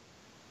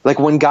 Like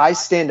when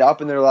guys stand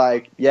up and they're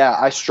like, yeah,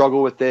 I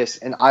struggle with this,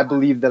 and I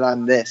believe that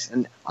I'm this,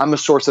 and I'm a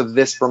source of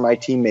this for my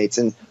teammates,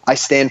 and I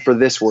stand for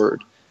this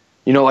word.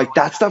 You know, like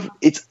that stuff,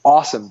 it's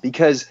awesome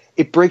because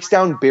it breaks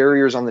down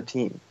barriers on the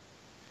team.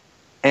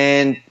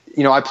 And,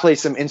 you know, I play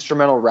some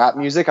instrumental rap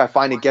music. I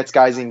find it gets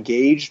guys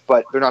engaged,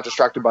 but they're not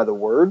distracted by the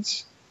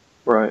words.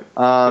 Right.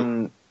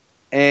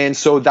 And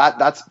so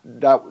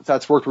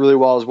that's worked really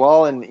well as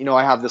well. And, you know,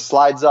 I have the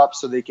slides up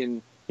so they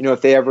can, you know,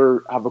 if they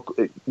ever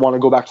want to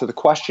go back to the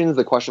questions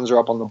are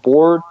up on the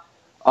board.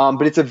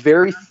 But it's a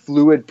very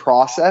fluid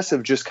process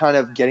of just kind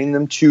of getting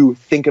them to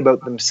think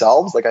about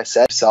themselves. Like I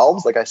said,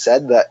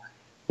 that,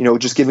 you know,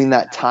 just giving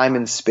that time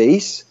and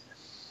space.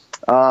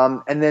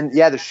 And then,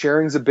 the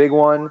sharing's a big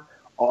one.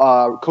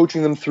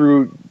 Coaching them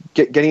through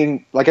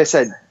getting, like I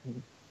said,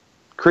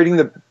 answering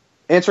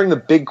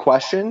the big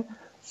question,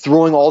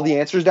 throwing all the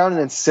answers down,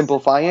 and then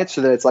simplifying it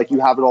so that it's like you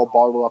have it all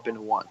bottled up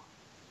into one.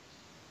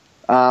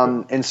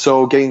 And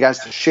so getting guys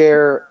to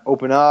share,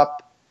 open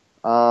up,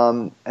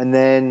 and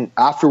then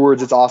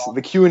afterwards it's awesome.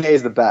 The Q&A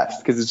is the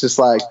best because it's just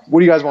like, what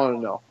do you guys want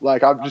to know?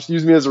 Like, I'll just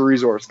use me as a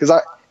resource.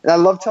 And I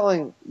love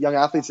telling young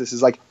athletes this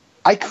is like,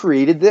 I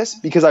created this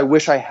because I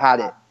wish I had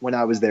it when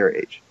I was their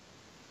age.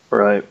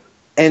 Right.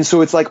 And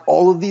so it's like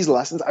all of these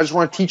lessons, I just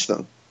want to teach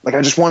them. Like,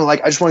 I just want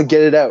to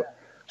get it out.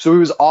 So it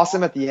was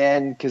awesome at the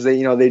end because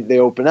they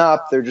open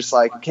up. They're just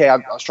like, okay, I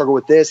struggle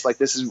with this. Like,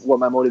 this is what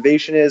my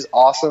motivation is.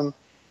 Awesome.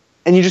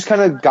 And you just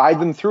kind of guide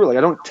them through. Like,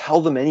 I don't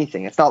tell them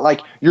anything. It's not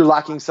like you're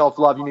lacking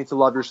self-love, you need to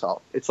love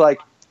yourself. It's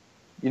like,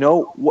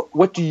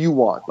 what do you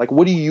want? Like,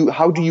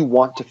 how do you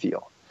want to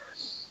feel?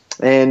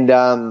 And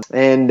I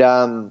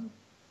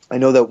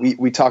know that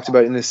we talked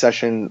about in this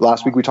session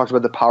last week, we talked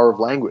about the power of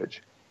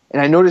language.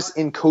 And I notice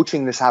in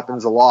coaching, this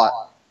happens a lot.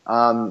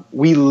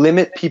 We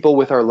limit people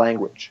with our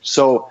language.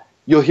 So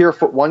you'll hear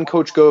one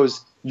coach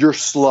goes, "You're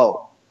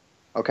slow."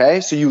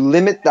 Okay. So you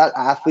limit that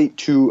athlete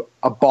to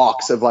a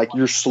box of like,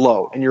 you're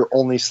slow and you're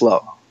only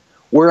slow.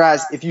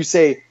 Whereas if you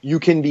say you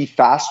can be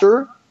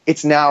faster,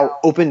 it's now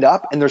opened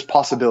up and there's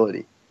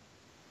possibility.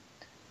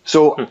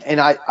 So,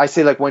 and I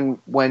say, like,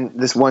 when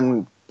this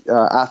one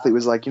athlete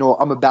was like,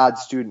 I'm a bad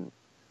student.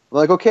 I'm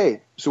like,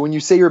 okay, so when you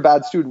say you're a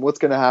bad student, what's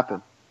going to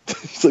happen?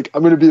 He's like,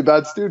 I'm going to be a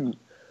bad student.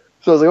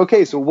 So I was like,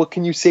 okay, so what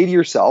can you say to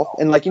yourself?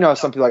 And like,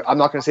 some people are like, I'm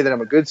not going to say that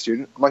I'm a good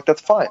student. I'm like,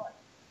 that's fine.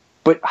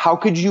 But how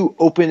could you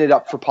open it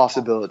up for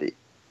possibility?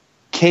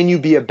 Can you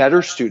be a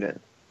better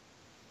student?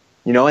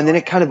 And then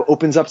it kind of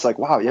opens up. It's like,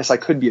 wow, yes, I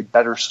could be a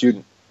better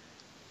student.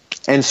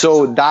 And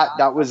so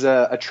that was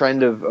a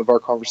trend of our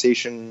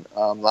conversation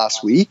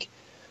last week.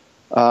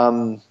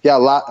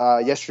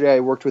 Yesterday I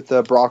worked with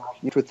the Brock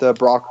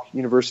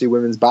University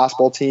women's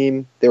basketball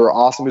team. They were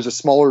awesome. It was a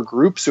smaller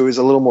group, so it was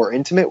a little more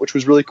intimate, which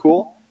was really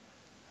cool.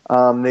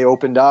 They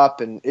opened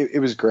up, and it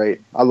was great.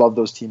 I love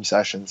those team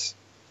sessions.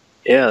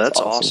 Yeah, that's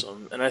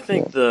awesome. And I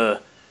think to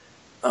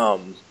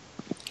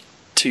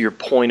your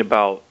point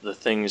about the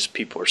things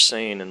people are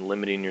saying and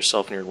limiting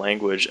yourself in your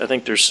language, I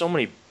think there's so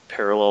many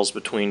parallels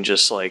between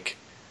just like,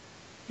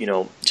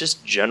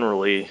 just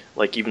generally,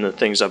 like even the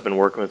things I've been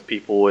working with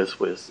people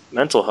with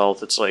mental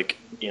health. It's like,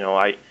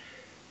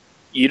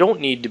 you don't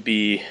need to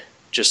be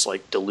just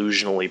like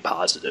delusionally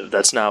positive.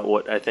 That's not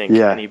what I think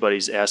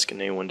anybody's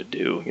asking anyone to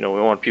do. We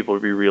want people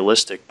to be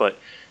realistic, but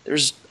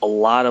there's a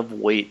lot of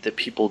weight that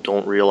people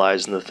don't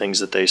realize in the things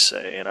that they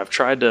say. And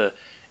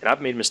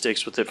I've made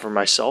mistakes with it for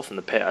myself in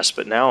the past,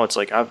 but now it's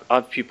like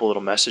I've people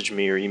that'll message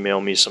me or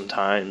email me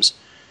sometimes,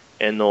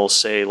 and they'll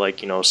say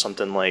like,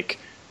 something like,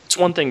 it's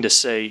one thing to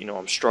say,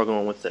 I'm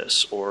struggling with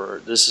this,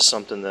 or this is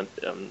something that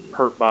I'm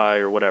hurt by,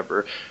 or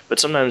whatever. But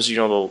sometimes,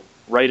 they'll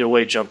right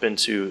away jump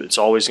into, it's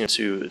always going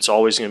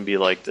to be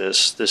like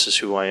this. This is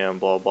who I am,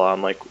 blah, blah.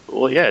 I'm like,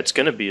 well, yeah, it's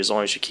going to be, as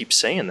long as you keep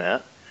saying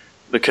that.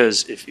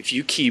 Because if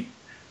you keep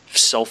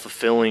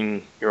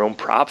self-fulfilling your own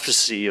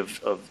prophecy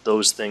of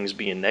those things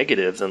being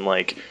negative, then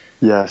like,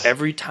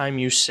 every time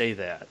you say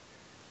that,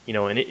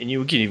 and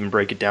you can even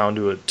break it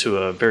down to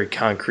a very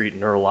concrete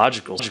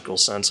neurological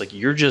sense, like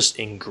you're just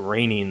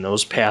ingraining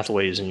those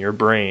pathways in your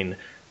brain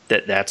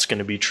that's going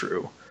to be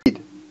true.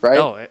 Right?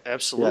 Oh,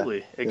 absolutely.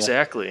 Yeah.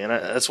 Exactly. And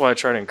that's why I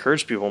try to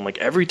encourage people. I'm like,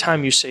 every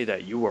time you say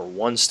that, you are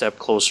one step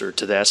closer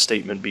to that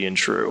statement being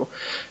true.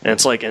 And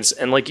it's like,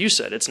 and like you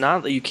said, it's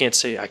not that you can't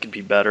say I could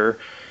be better.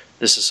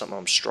 This is something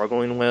I'm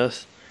struggling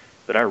with.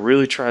 But I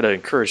really try to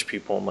encourage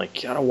people. I'm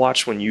like, you gotta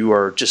watch when you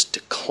are just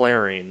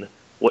declaring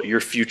what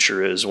your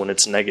future is when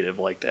it's negative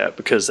like that,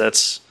 because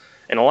that's,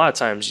 and a lot of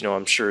times,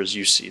 I'm sure as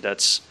you see,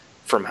 that's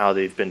from how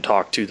they've been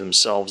talked to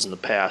themselves in the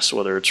past,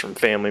 whether it's from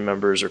family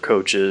members or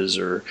coaches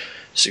or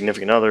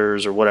significant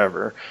others or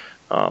whatever.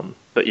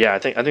 But yeah, I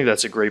think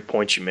that's a great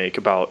point you make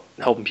about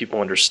helping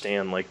people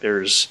understand, like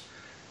there's,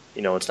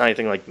 it's not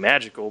anything like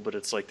magical, but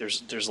it's like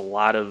there's a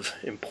lot of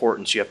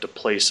importance you have to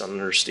place on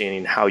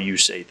understanding how you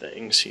say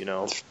things,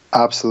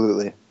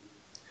 Absolutely.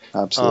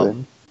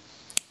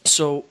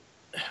 So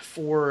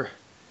for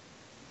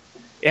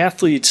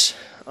athletes,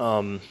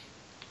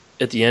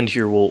 at the end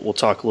here, we'll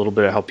talk a little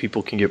bit about how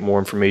people can get more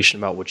information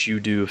about what you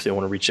do if they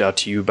want to reach out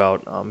to you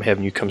about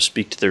having you come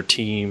speak to their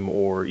team,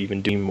 or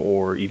even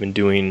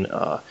doing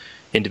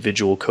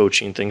individual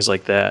coaching, things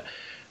like that.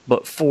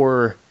 But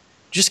for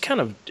just kind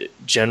of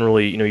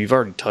generally, you've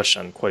already touched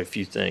on quite a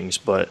few things,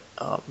 but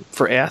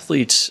for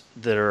athletes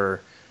that are,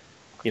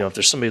 if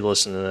there's somebody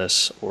listening to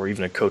this, or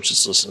even a coach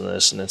that's listening to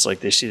this, and it's like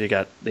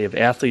they have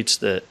athletes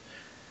that,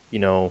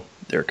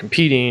 they're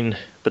competing,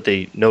 but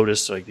they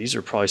notice like these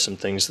are probably some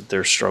things that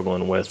they're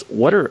struggling with.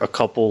 What are a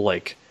couple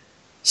like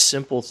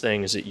simple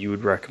things that you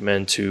would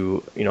recommend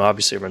to,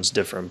 obviously everyone's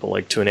different, but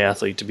like to an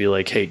athlete to be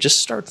like, hey, just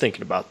start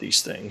thinking about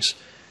these things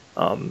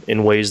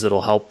in ways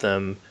that'll help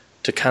them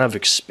to kind of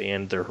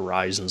expand their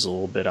horizons a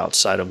little bit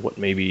outside of what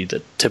maybe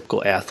the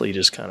typical athlete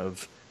is kind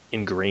of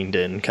ingrained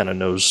in, kind of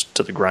knows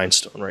to the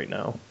grindstone right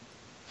now?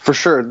 For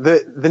sure.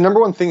 The number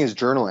one thing is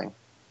journaling.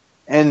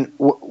 And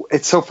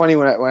it's so funny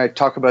when I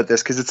talk about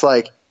this, because it's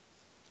like,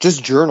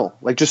 just journal,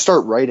 like just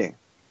start writing.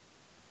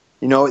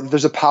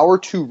 There's a power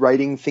to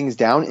writing things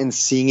down and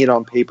seeing it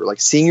on paper,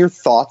 like seeing your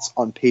thoughts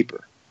on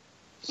paper.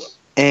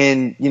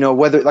 And,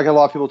 whether like a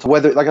lot of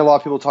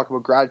people talk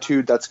about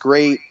gratitude, that's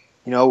great.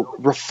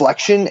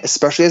 Reflection,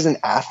 especially as an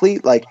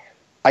athlete, like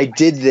I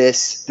did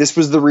this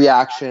was the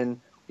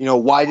reaction,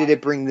 why did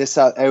it bring this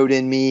out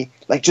in me?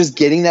 Like just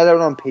getting that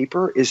out on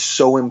paper is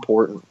so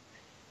important.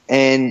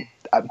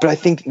 But I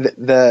think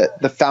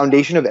the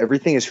foundation of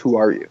everything is, who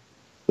are you?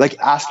 Like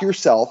ask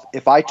yourself,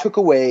 if I took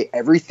away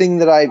everything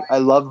that I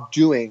love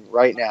doing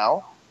right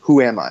now,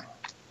 who am I?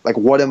 Like,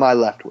 what am I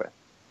left with?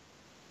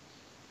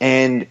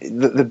 And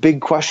the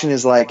big question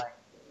is like,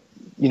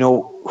 you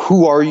know,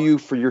 who are you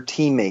for your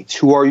teammates?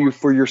 Who are you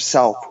for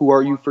yourself? Who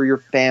are you for your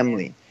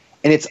family?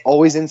 And it's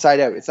always inside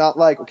out. It's not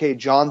like, okay,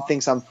 John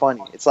thinks I'm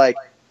funny. It's like,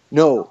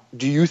 no,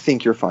 do you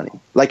think you're funny?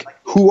 Like,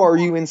 who are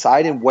you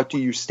inside and what do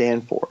you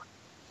stand for?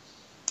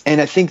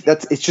 And I think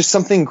it's just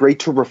something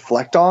great to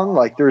reflect on.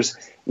 Like, there's,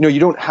 you know, you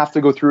don't have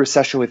to go through a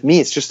session with me.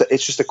 It's just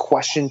a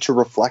question to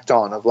reflect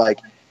on of like,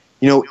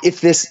 you know, if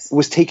this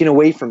was taken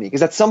away from me,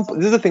 because this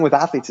is the thing with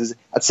athletes is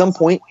at some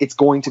point it's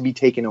going to be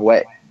taken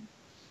away.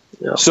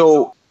 Yeah.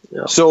 So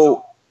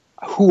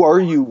who are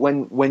you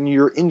when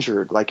you're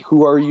injured? Like,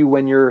 who are you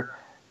when you're,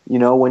 you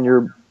know,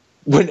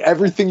 when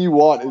everything you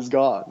want is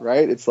gone,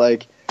 right? It's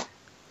like,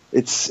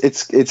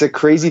 it's a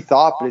crazy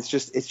thought, but it's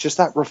just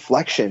that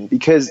reflection.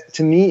 Because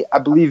to me, I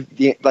believe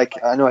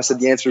I know I said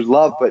the answer is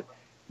love, but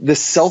the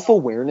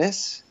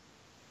self-awareness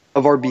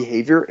of our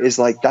behavior is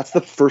like, that's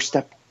the first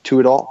step to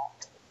it all.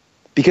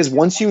 Because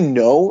once you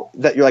know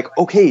that you're like,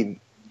 okay,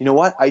 you know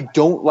what? I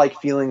don't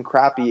like feeling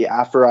crappy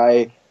after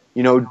I,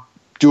 you know,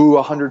 do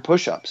 100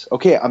 push-ups.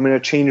 Okay, I'm going to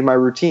change my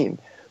routine.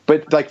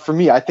 But like for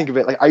me, I think of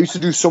it like I used to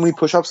do so many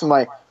push-ups and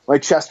my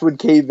chest would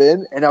cave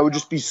in and I would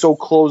just be so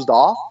closed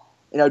off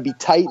and I would be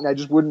tight and I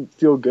just wouldn't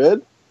feel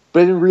good.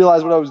 But I didn't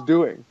realize what I was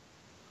doing.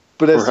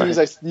 But as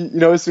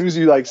soon as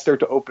you like start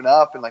to open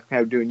up and like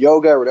kind of doing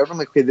yoga or whatever, I'm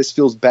like, okay, this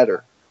feels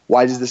better.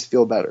 Why does this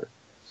feel better?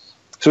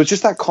 So it's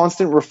just that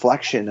constant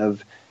reflection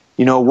of,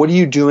 you know, what are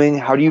you doing?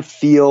 How do you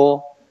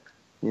feel?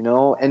 You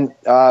know, and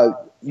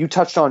you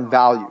touched on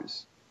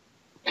values.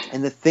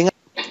 And the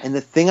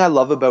thing I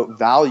love about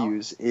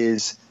values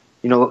is,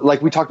 you know,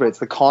 like we talked about, it's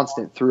the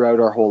constant throughout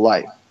our whole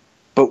life.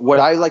 But what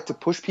I like to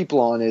push people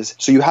on is,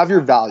 so you have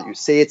your values.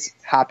 Say it's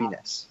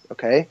happiness,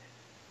 okay?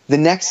 The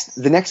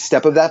next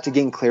step of that to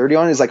gain clarity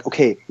on is like,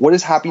 okay, what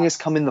does happiness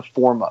come in the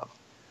form of?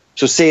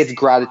 So say it's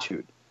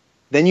gratitude.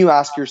 Then you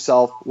ask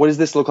yourself, what does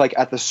this look like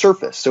at the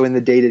surface? So in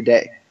the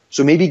day-to-day.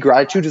 So maybe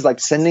gratitude is like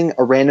sending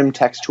a random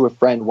text to a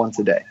friend once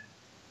a day.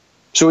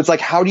 So it's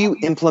like, how do you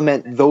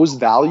implement those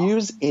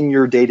values in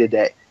your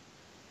day-to-day?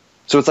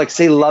 So it's like,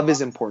 say love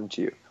is important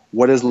to you.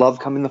 What does love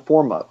come in the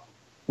form of?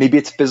 Maybe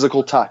it's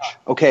physical touch.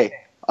 Okay,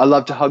 I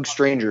love to hug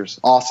strangers.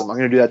 Awesome, I'm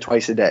going to do that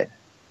twice a day.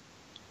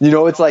 You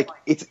know, it's like,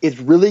 it's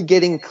really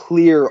getting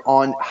clear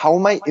on how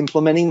am I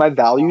implementing my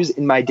values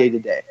in my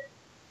day-to-day.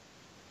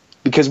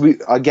 Because we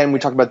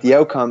talk about the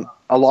outcome.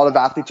 A lot of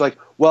athletes are like,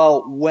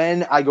 well,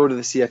 when I go to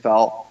the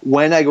CFL,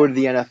 when I go to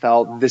the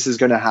NFL, this is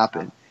going to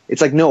happen.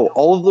 It's like, no,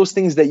 all of those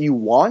things that you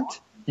want,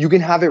 you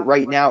can have it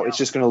right now. It's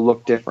just going to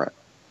look different.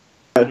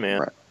 Good,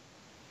 man.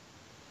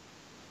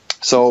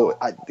 So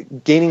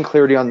gaining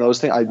clarity on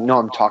those things, I know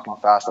I'm talking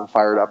fast. I'm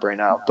fired up right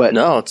now. But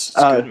no, it's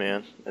good,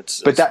 man.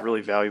 It's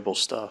really valuable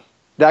stuff.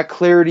 That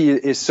clarity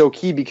is so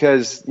key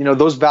because, you know,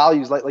 those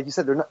values, like you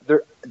said,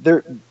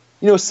 they're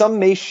you know, some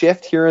may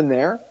shift here and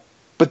there,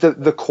 but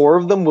the core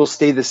of them will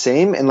stay the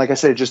same. And like I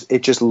said, it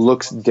just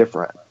looks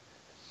different.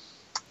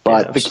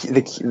 But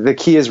the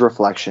key is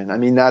reflection. I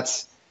mean,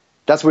 that's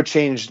what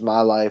changed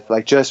my life.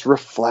 Like just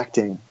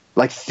reflecting,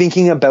 like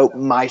thinking about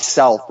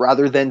myself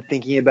rather than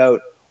thinking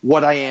about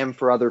what I am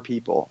for other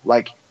people.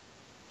 Like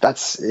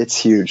it's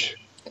huge.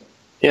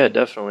 Yeah,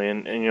 definitely.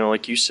 And you know,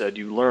 like you said,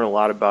 you learn a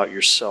lot about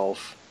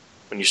yourself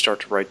when you start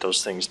to write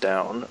those things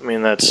down. I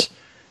mean, I've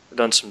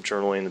done some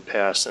journaling in the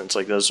past, and it's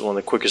like that's one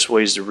of the quickest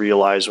ways to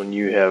realize when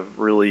you have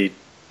really,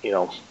 you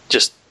know,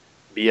 just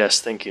BS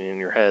thinking in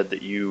your head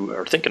that you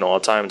are thinking all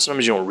the time. And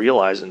sometimes you don't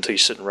realize it until you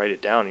sit and write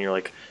it down,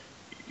 and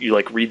you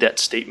read that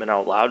statement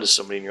out loud to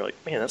somebody, and you're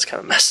like, man, that's kind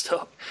of messed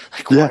up.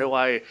 Like, why do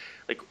I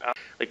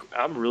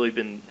I've really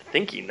been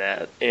thinking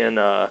that, and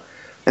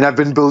I've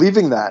been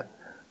believing that.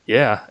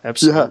 Yeah,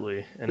 absolutely.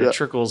 Yeah. And it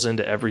trickles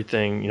into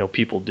everything, you know,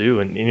 people do.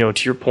 And, you know,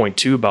 to your point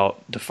too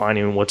about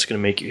defining what's going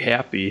to make you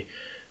happy.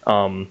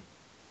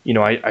 You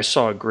know, I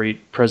saw a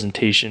great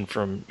presentation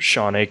from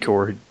Sean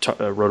Acor,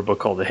 who wrote a book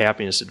called The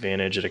Happiness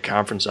Advantage at a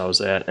conference I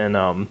was at.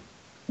 And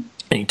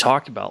he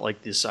talked about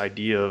like this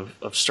idea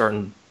of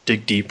starting to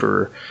dig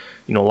deeper.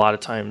 You know, a lot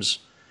of times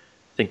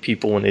I think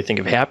people, when they think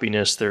of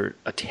happiness, they're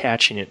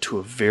attaching it to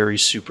a very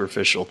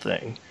superficial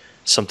thing.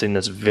 Something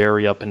that's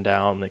very up and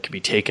down that can be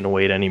taken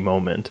away at any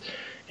moment.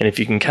 And if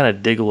you can kind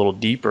of dig a little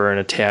deeper and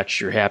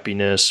attach your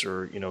happiness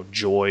or, you know,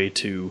 joy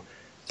to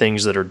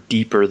things that are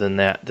deeper than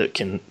that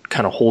can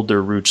kind of hold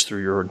their roots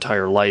through your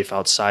entire life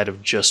outside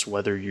of just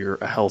whether you're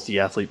a healthy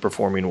athlete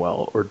performing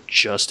well or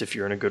just if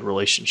you're in a good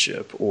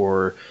relationship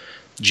or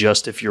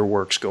just if your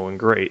work's going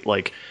great.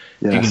 Like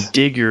if you can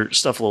dig your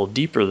stuff a little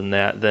deeper than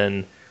that,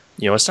 then,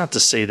 you know, it's not to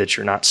say that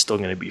you're not still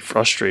going to be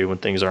frustrated when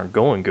things aren't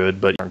going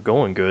good, but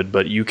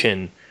you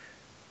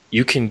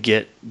can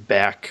get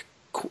back,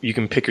 you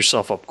can pick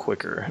yourself up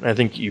quicker. And I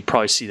think you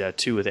probably see that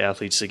too with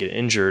athletes that get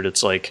injured.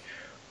 It's like,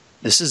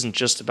 this isn't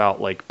just about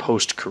like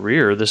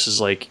post-career. This is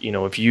like, you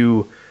know, if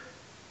you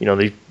know,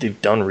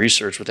 they've done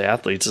research with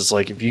athletes. It's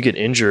like if you get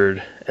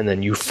injured and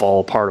then you fall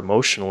apart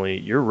emotionally,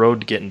 your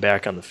road to getting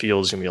back on the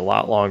field is going to be a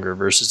lot longer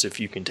versus if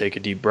you can take a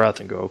deep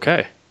breath and go,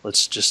 okay,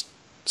 let's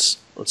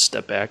let's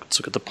step back, let's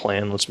look at the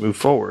plan, let's move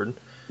forward.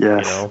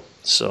 Yes. You know,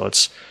 so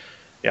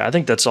I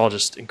think that's all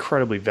just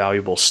incredibly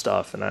valuable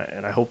stuff, and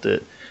I hope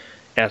that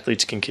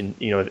athletes can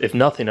you know, if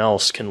nothing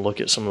else, can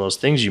look at some of those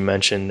things you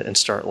mentioned and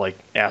start like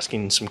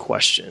asking some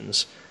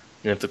questions.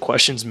 And if the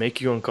questions make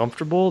you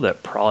uncomfortable,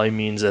 that probably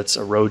means that's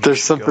a road.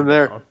 There's something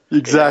there. Down.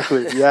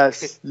 Exactly. Yeah.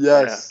 Yes.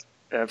 Yeah,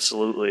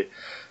 absolutely.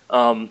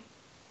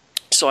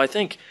 So I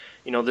think,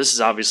 you know, this is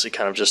obviously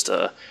kind of just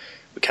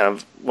we kind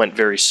of went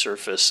very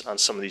surface on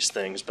some of these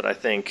things, but I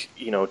think,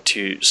 you know,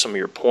 to some of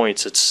your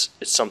points, it's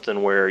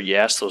something where you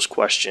ask those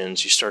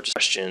questions, you start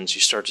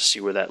to see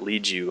where that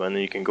leads you, and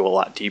then you can go a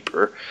lot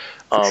deeper.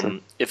 Sure.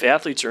 If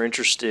athletes are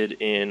interested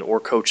in,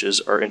 or coaches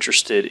are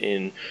interested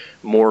in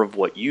more of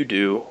what you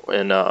do,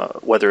 and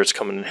whether it's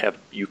coming and have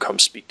you come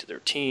speak to their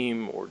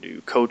team, or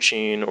do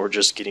coaching, or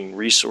just getting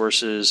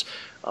resources,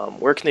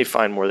 where can they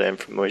find more of that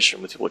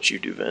information with what you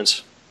do,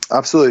 Vince?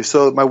 Absolutely.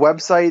 So my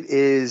website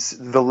is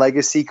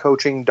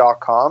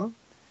thelegacycoaching.com.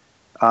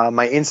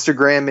 My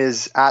Instagram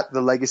is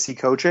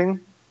 @thelegacycoaching,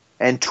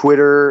 and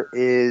Twitter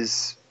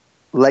is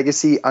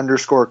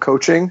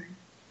legacy_coaching.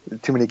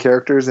 Too many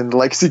characters in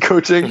legacy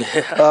coaching.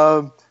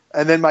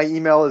 And then my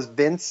email is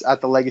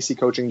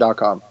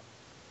vince@thelegacycoaching.com.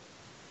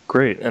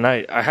 Great. And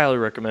I highly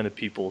recommended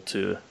people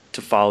to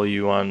follow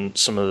you on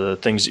some of the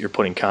things that you're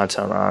putting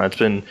content on. It's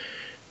been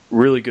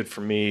really good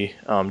for me,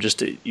 just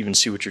to even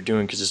see what you're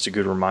doing, because it's a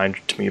good reminder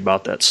to me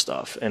about that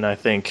stuff. And I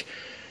think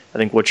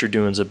what you're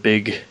doing is a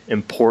big,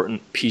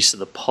 important piece of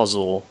the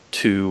puzzle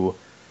to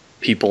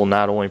people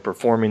not only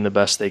performing the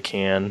best they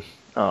can,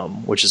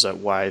 which is a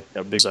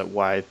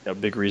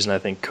big reason I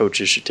think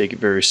coaches should take it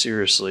very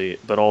seriously,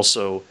 but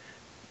also,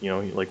 you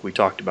know, like we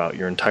talked about,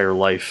 your entire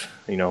life,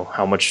 you know,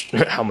 how much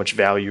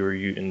value are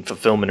you and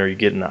fulfillment are you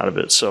getting out of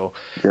it. So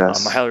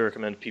yes. I highly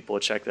recommend people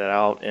to check that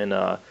out, and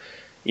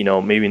you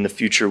know, maybe in the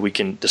future we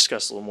can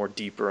discuss a little more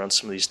deeper on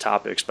some of these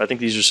topics. But I think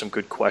these are some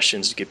good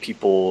questions to get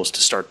people to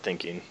start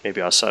thinking,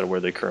 maybe outside of where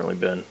they've currently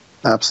been.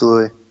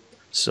 Absolutely.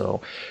 So,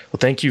 well,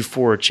 thank you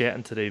for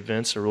chatting today,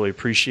 Vince. I really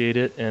appreciate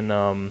it. And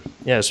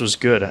yeah, this was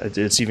good.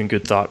 It's even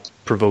good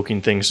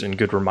thought-provoking things and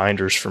good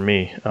reminders for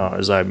me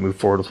as I move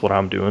forward with what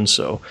I'm doing.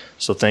 So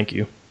thank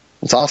you.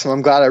 It's awesome.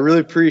 I'm glad. I really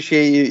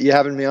appreciate you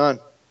having me on.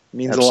 It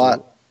means a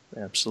lot.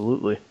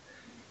 Absolutely.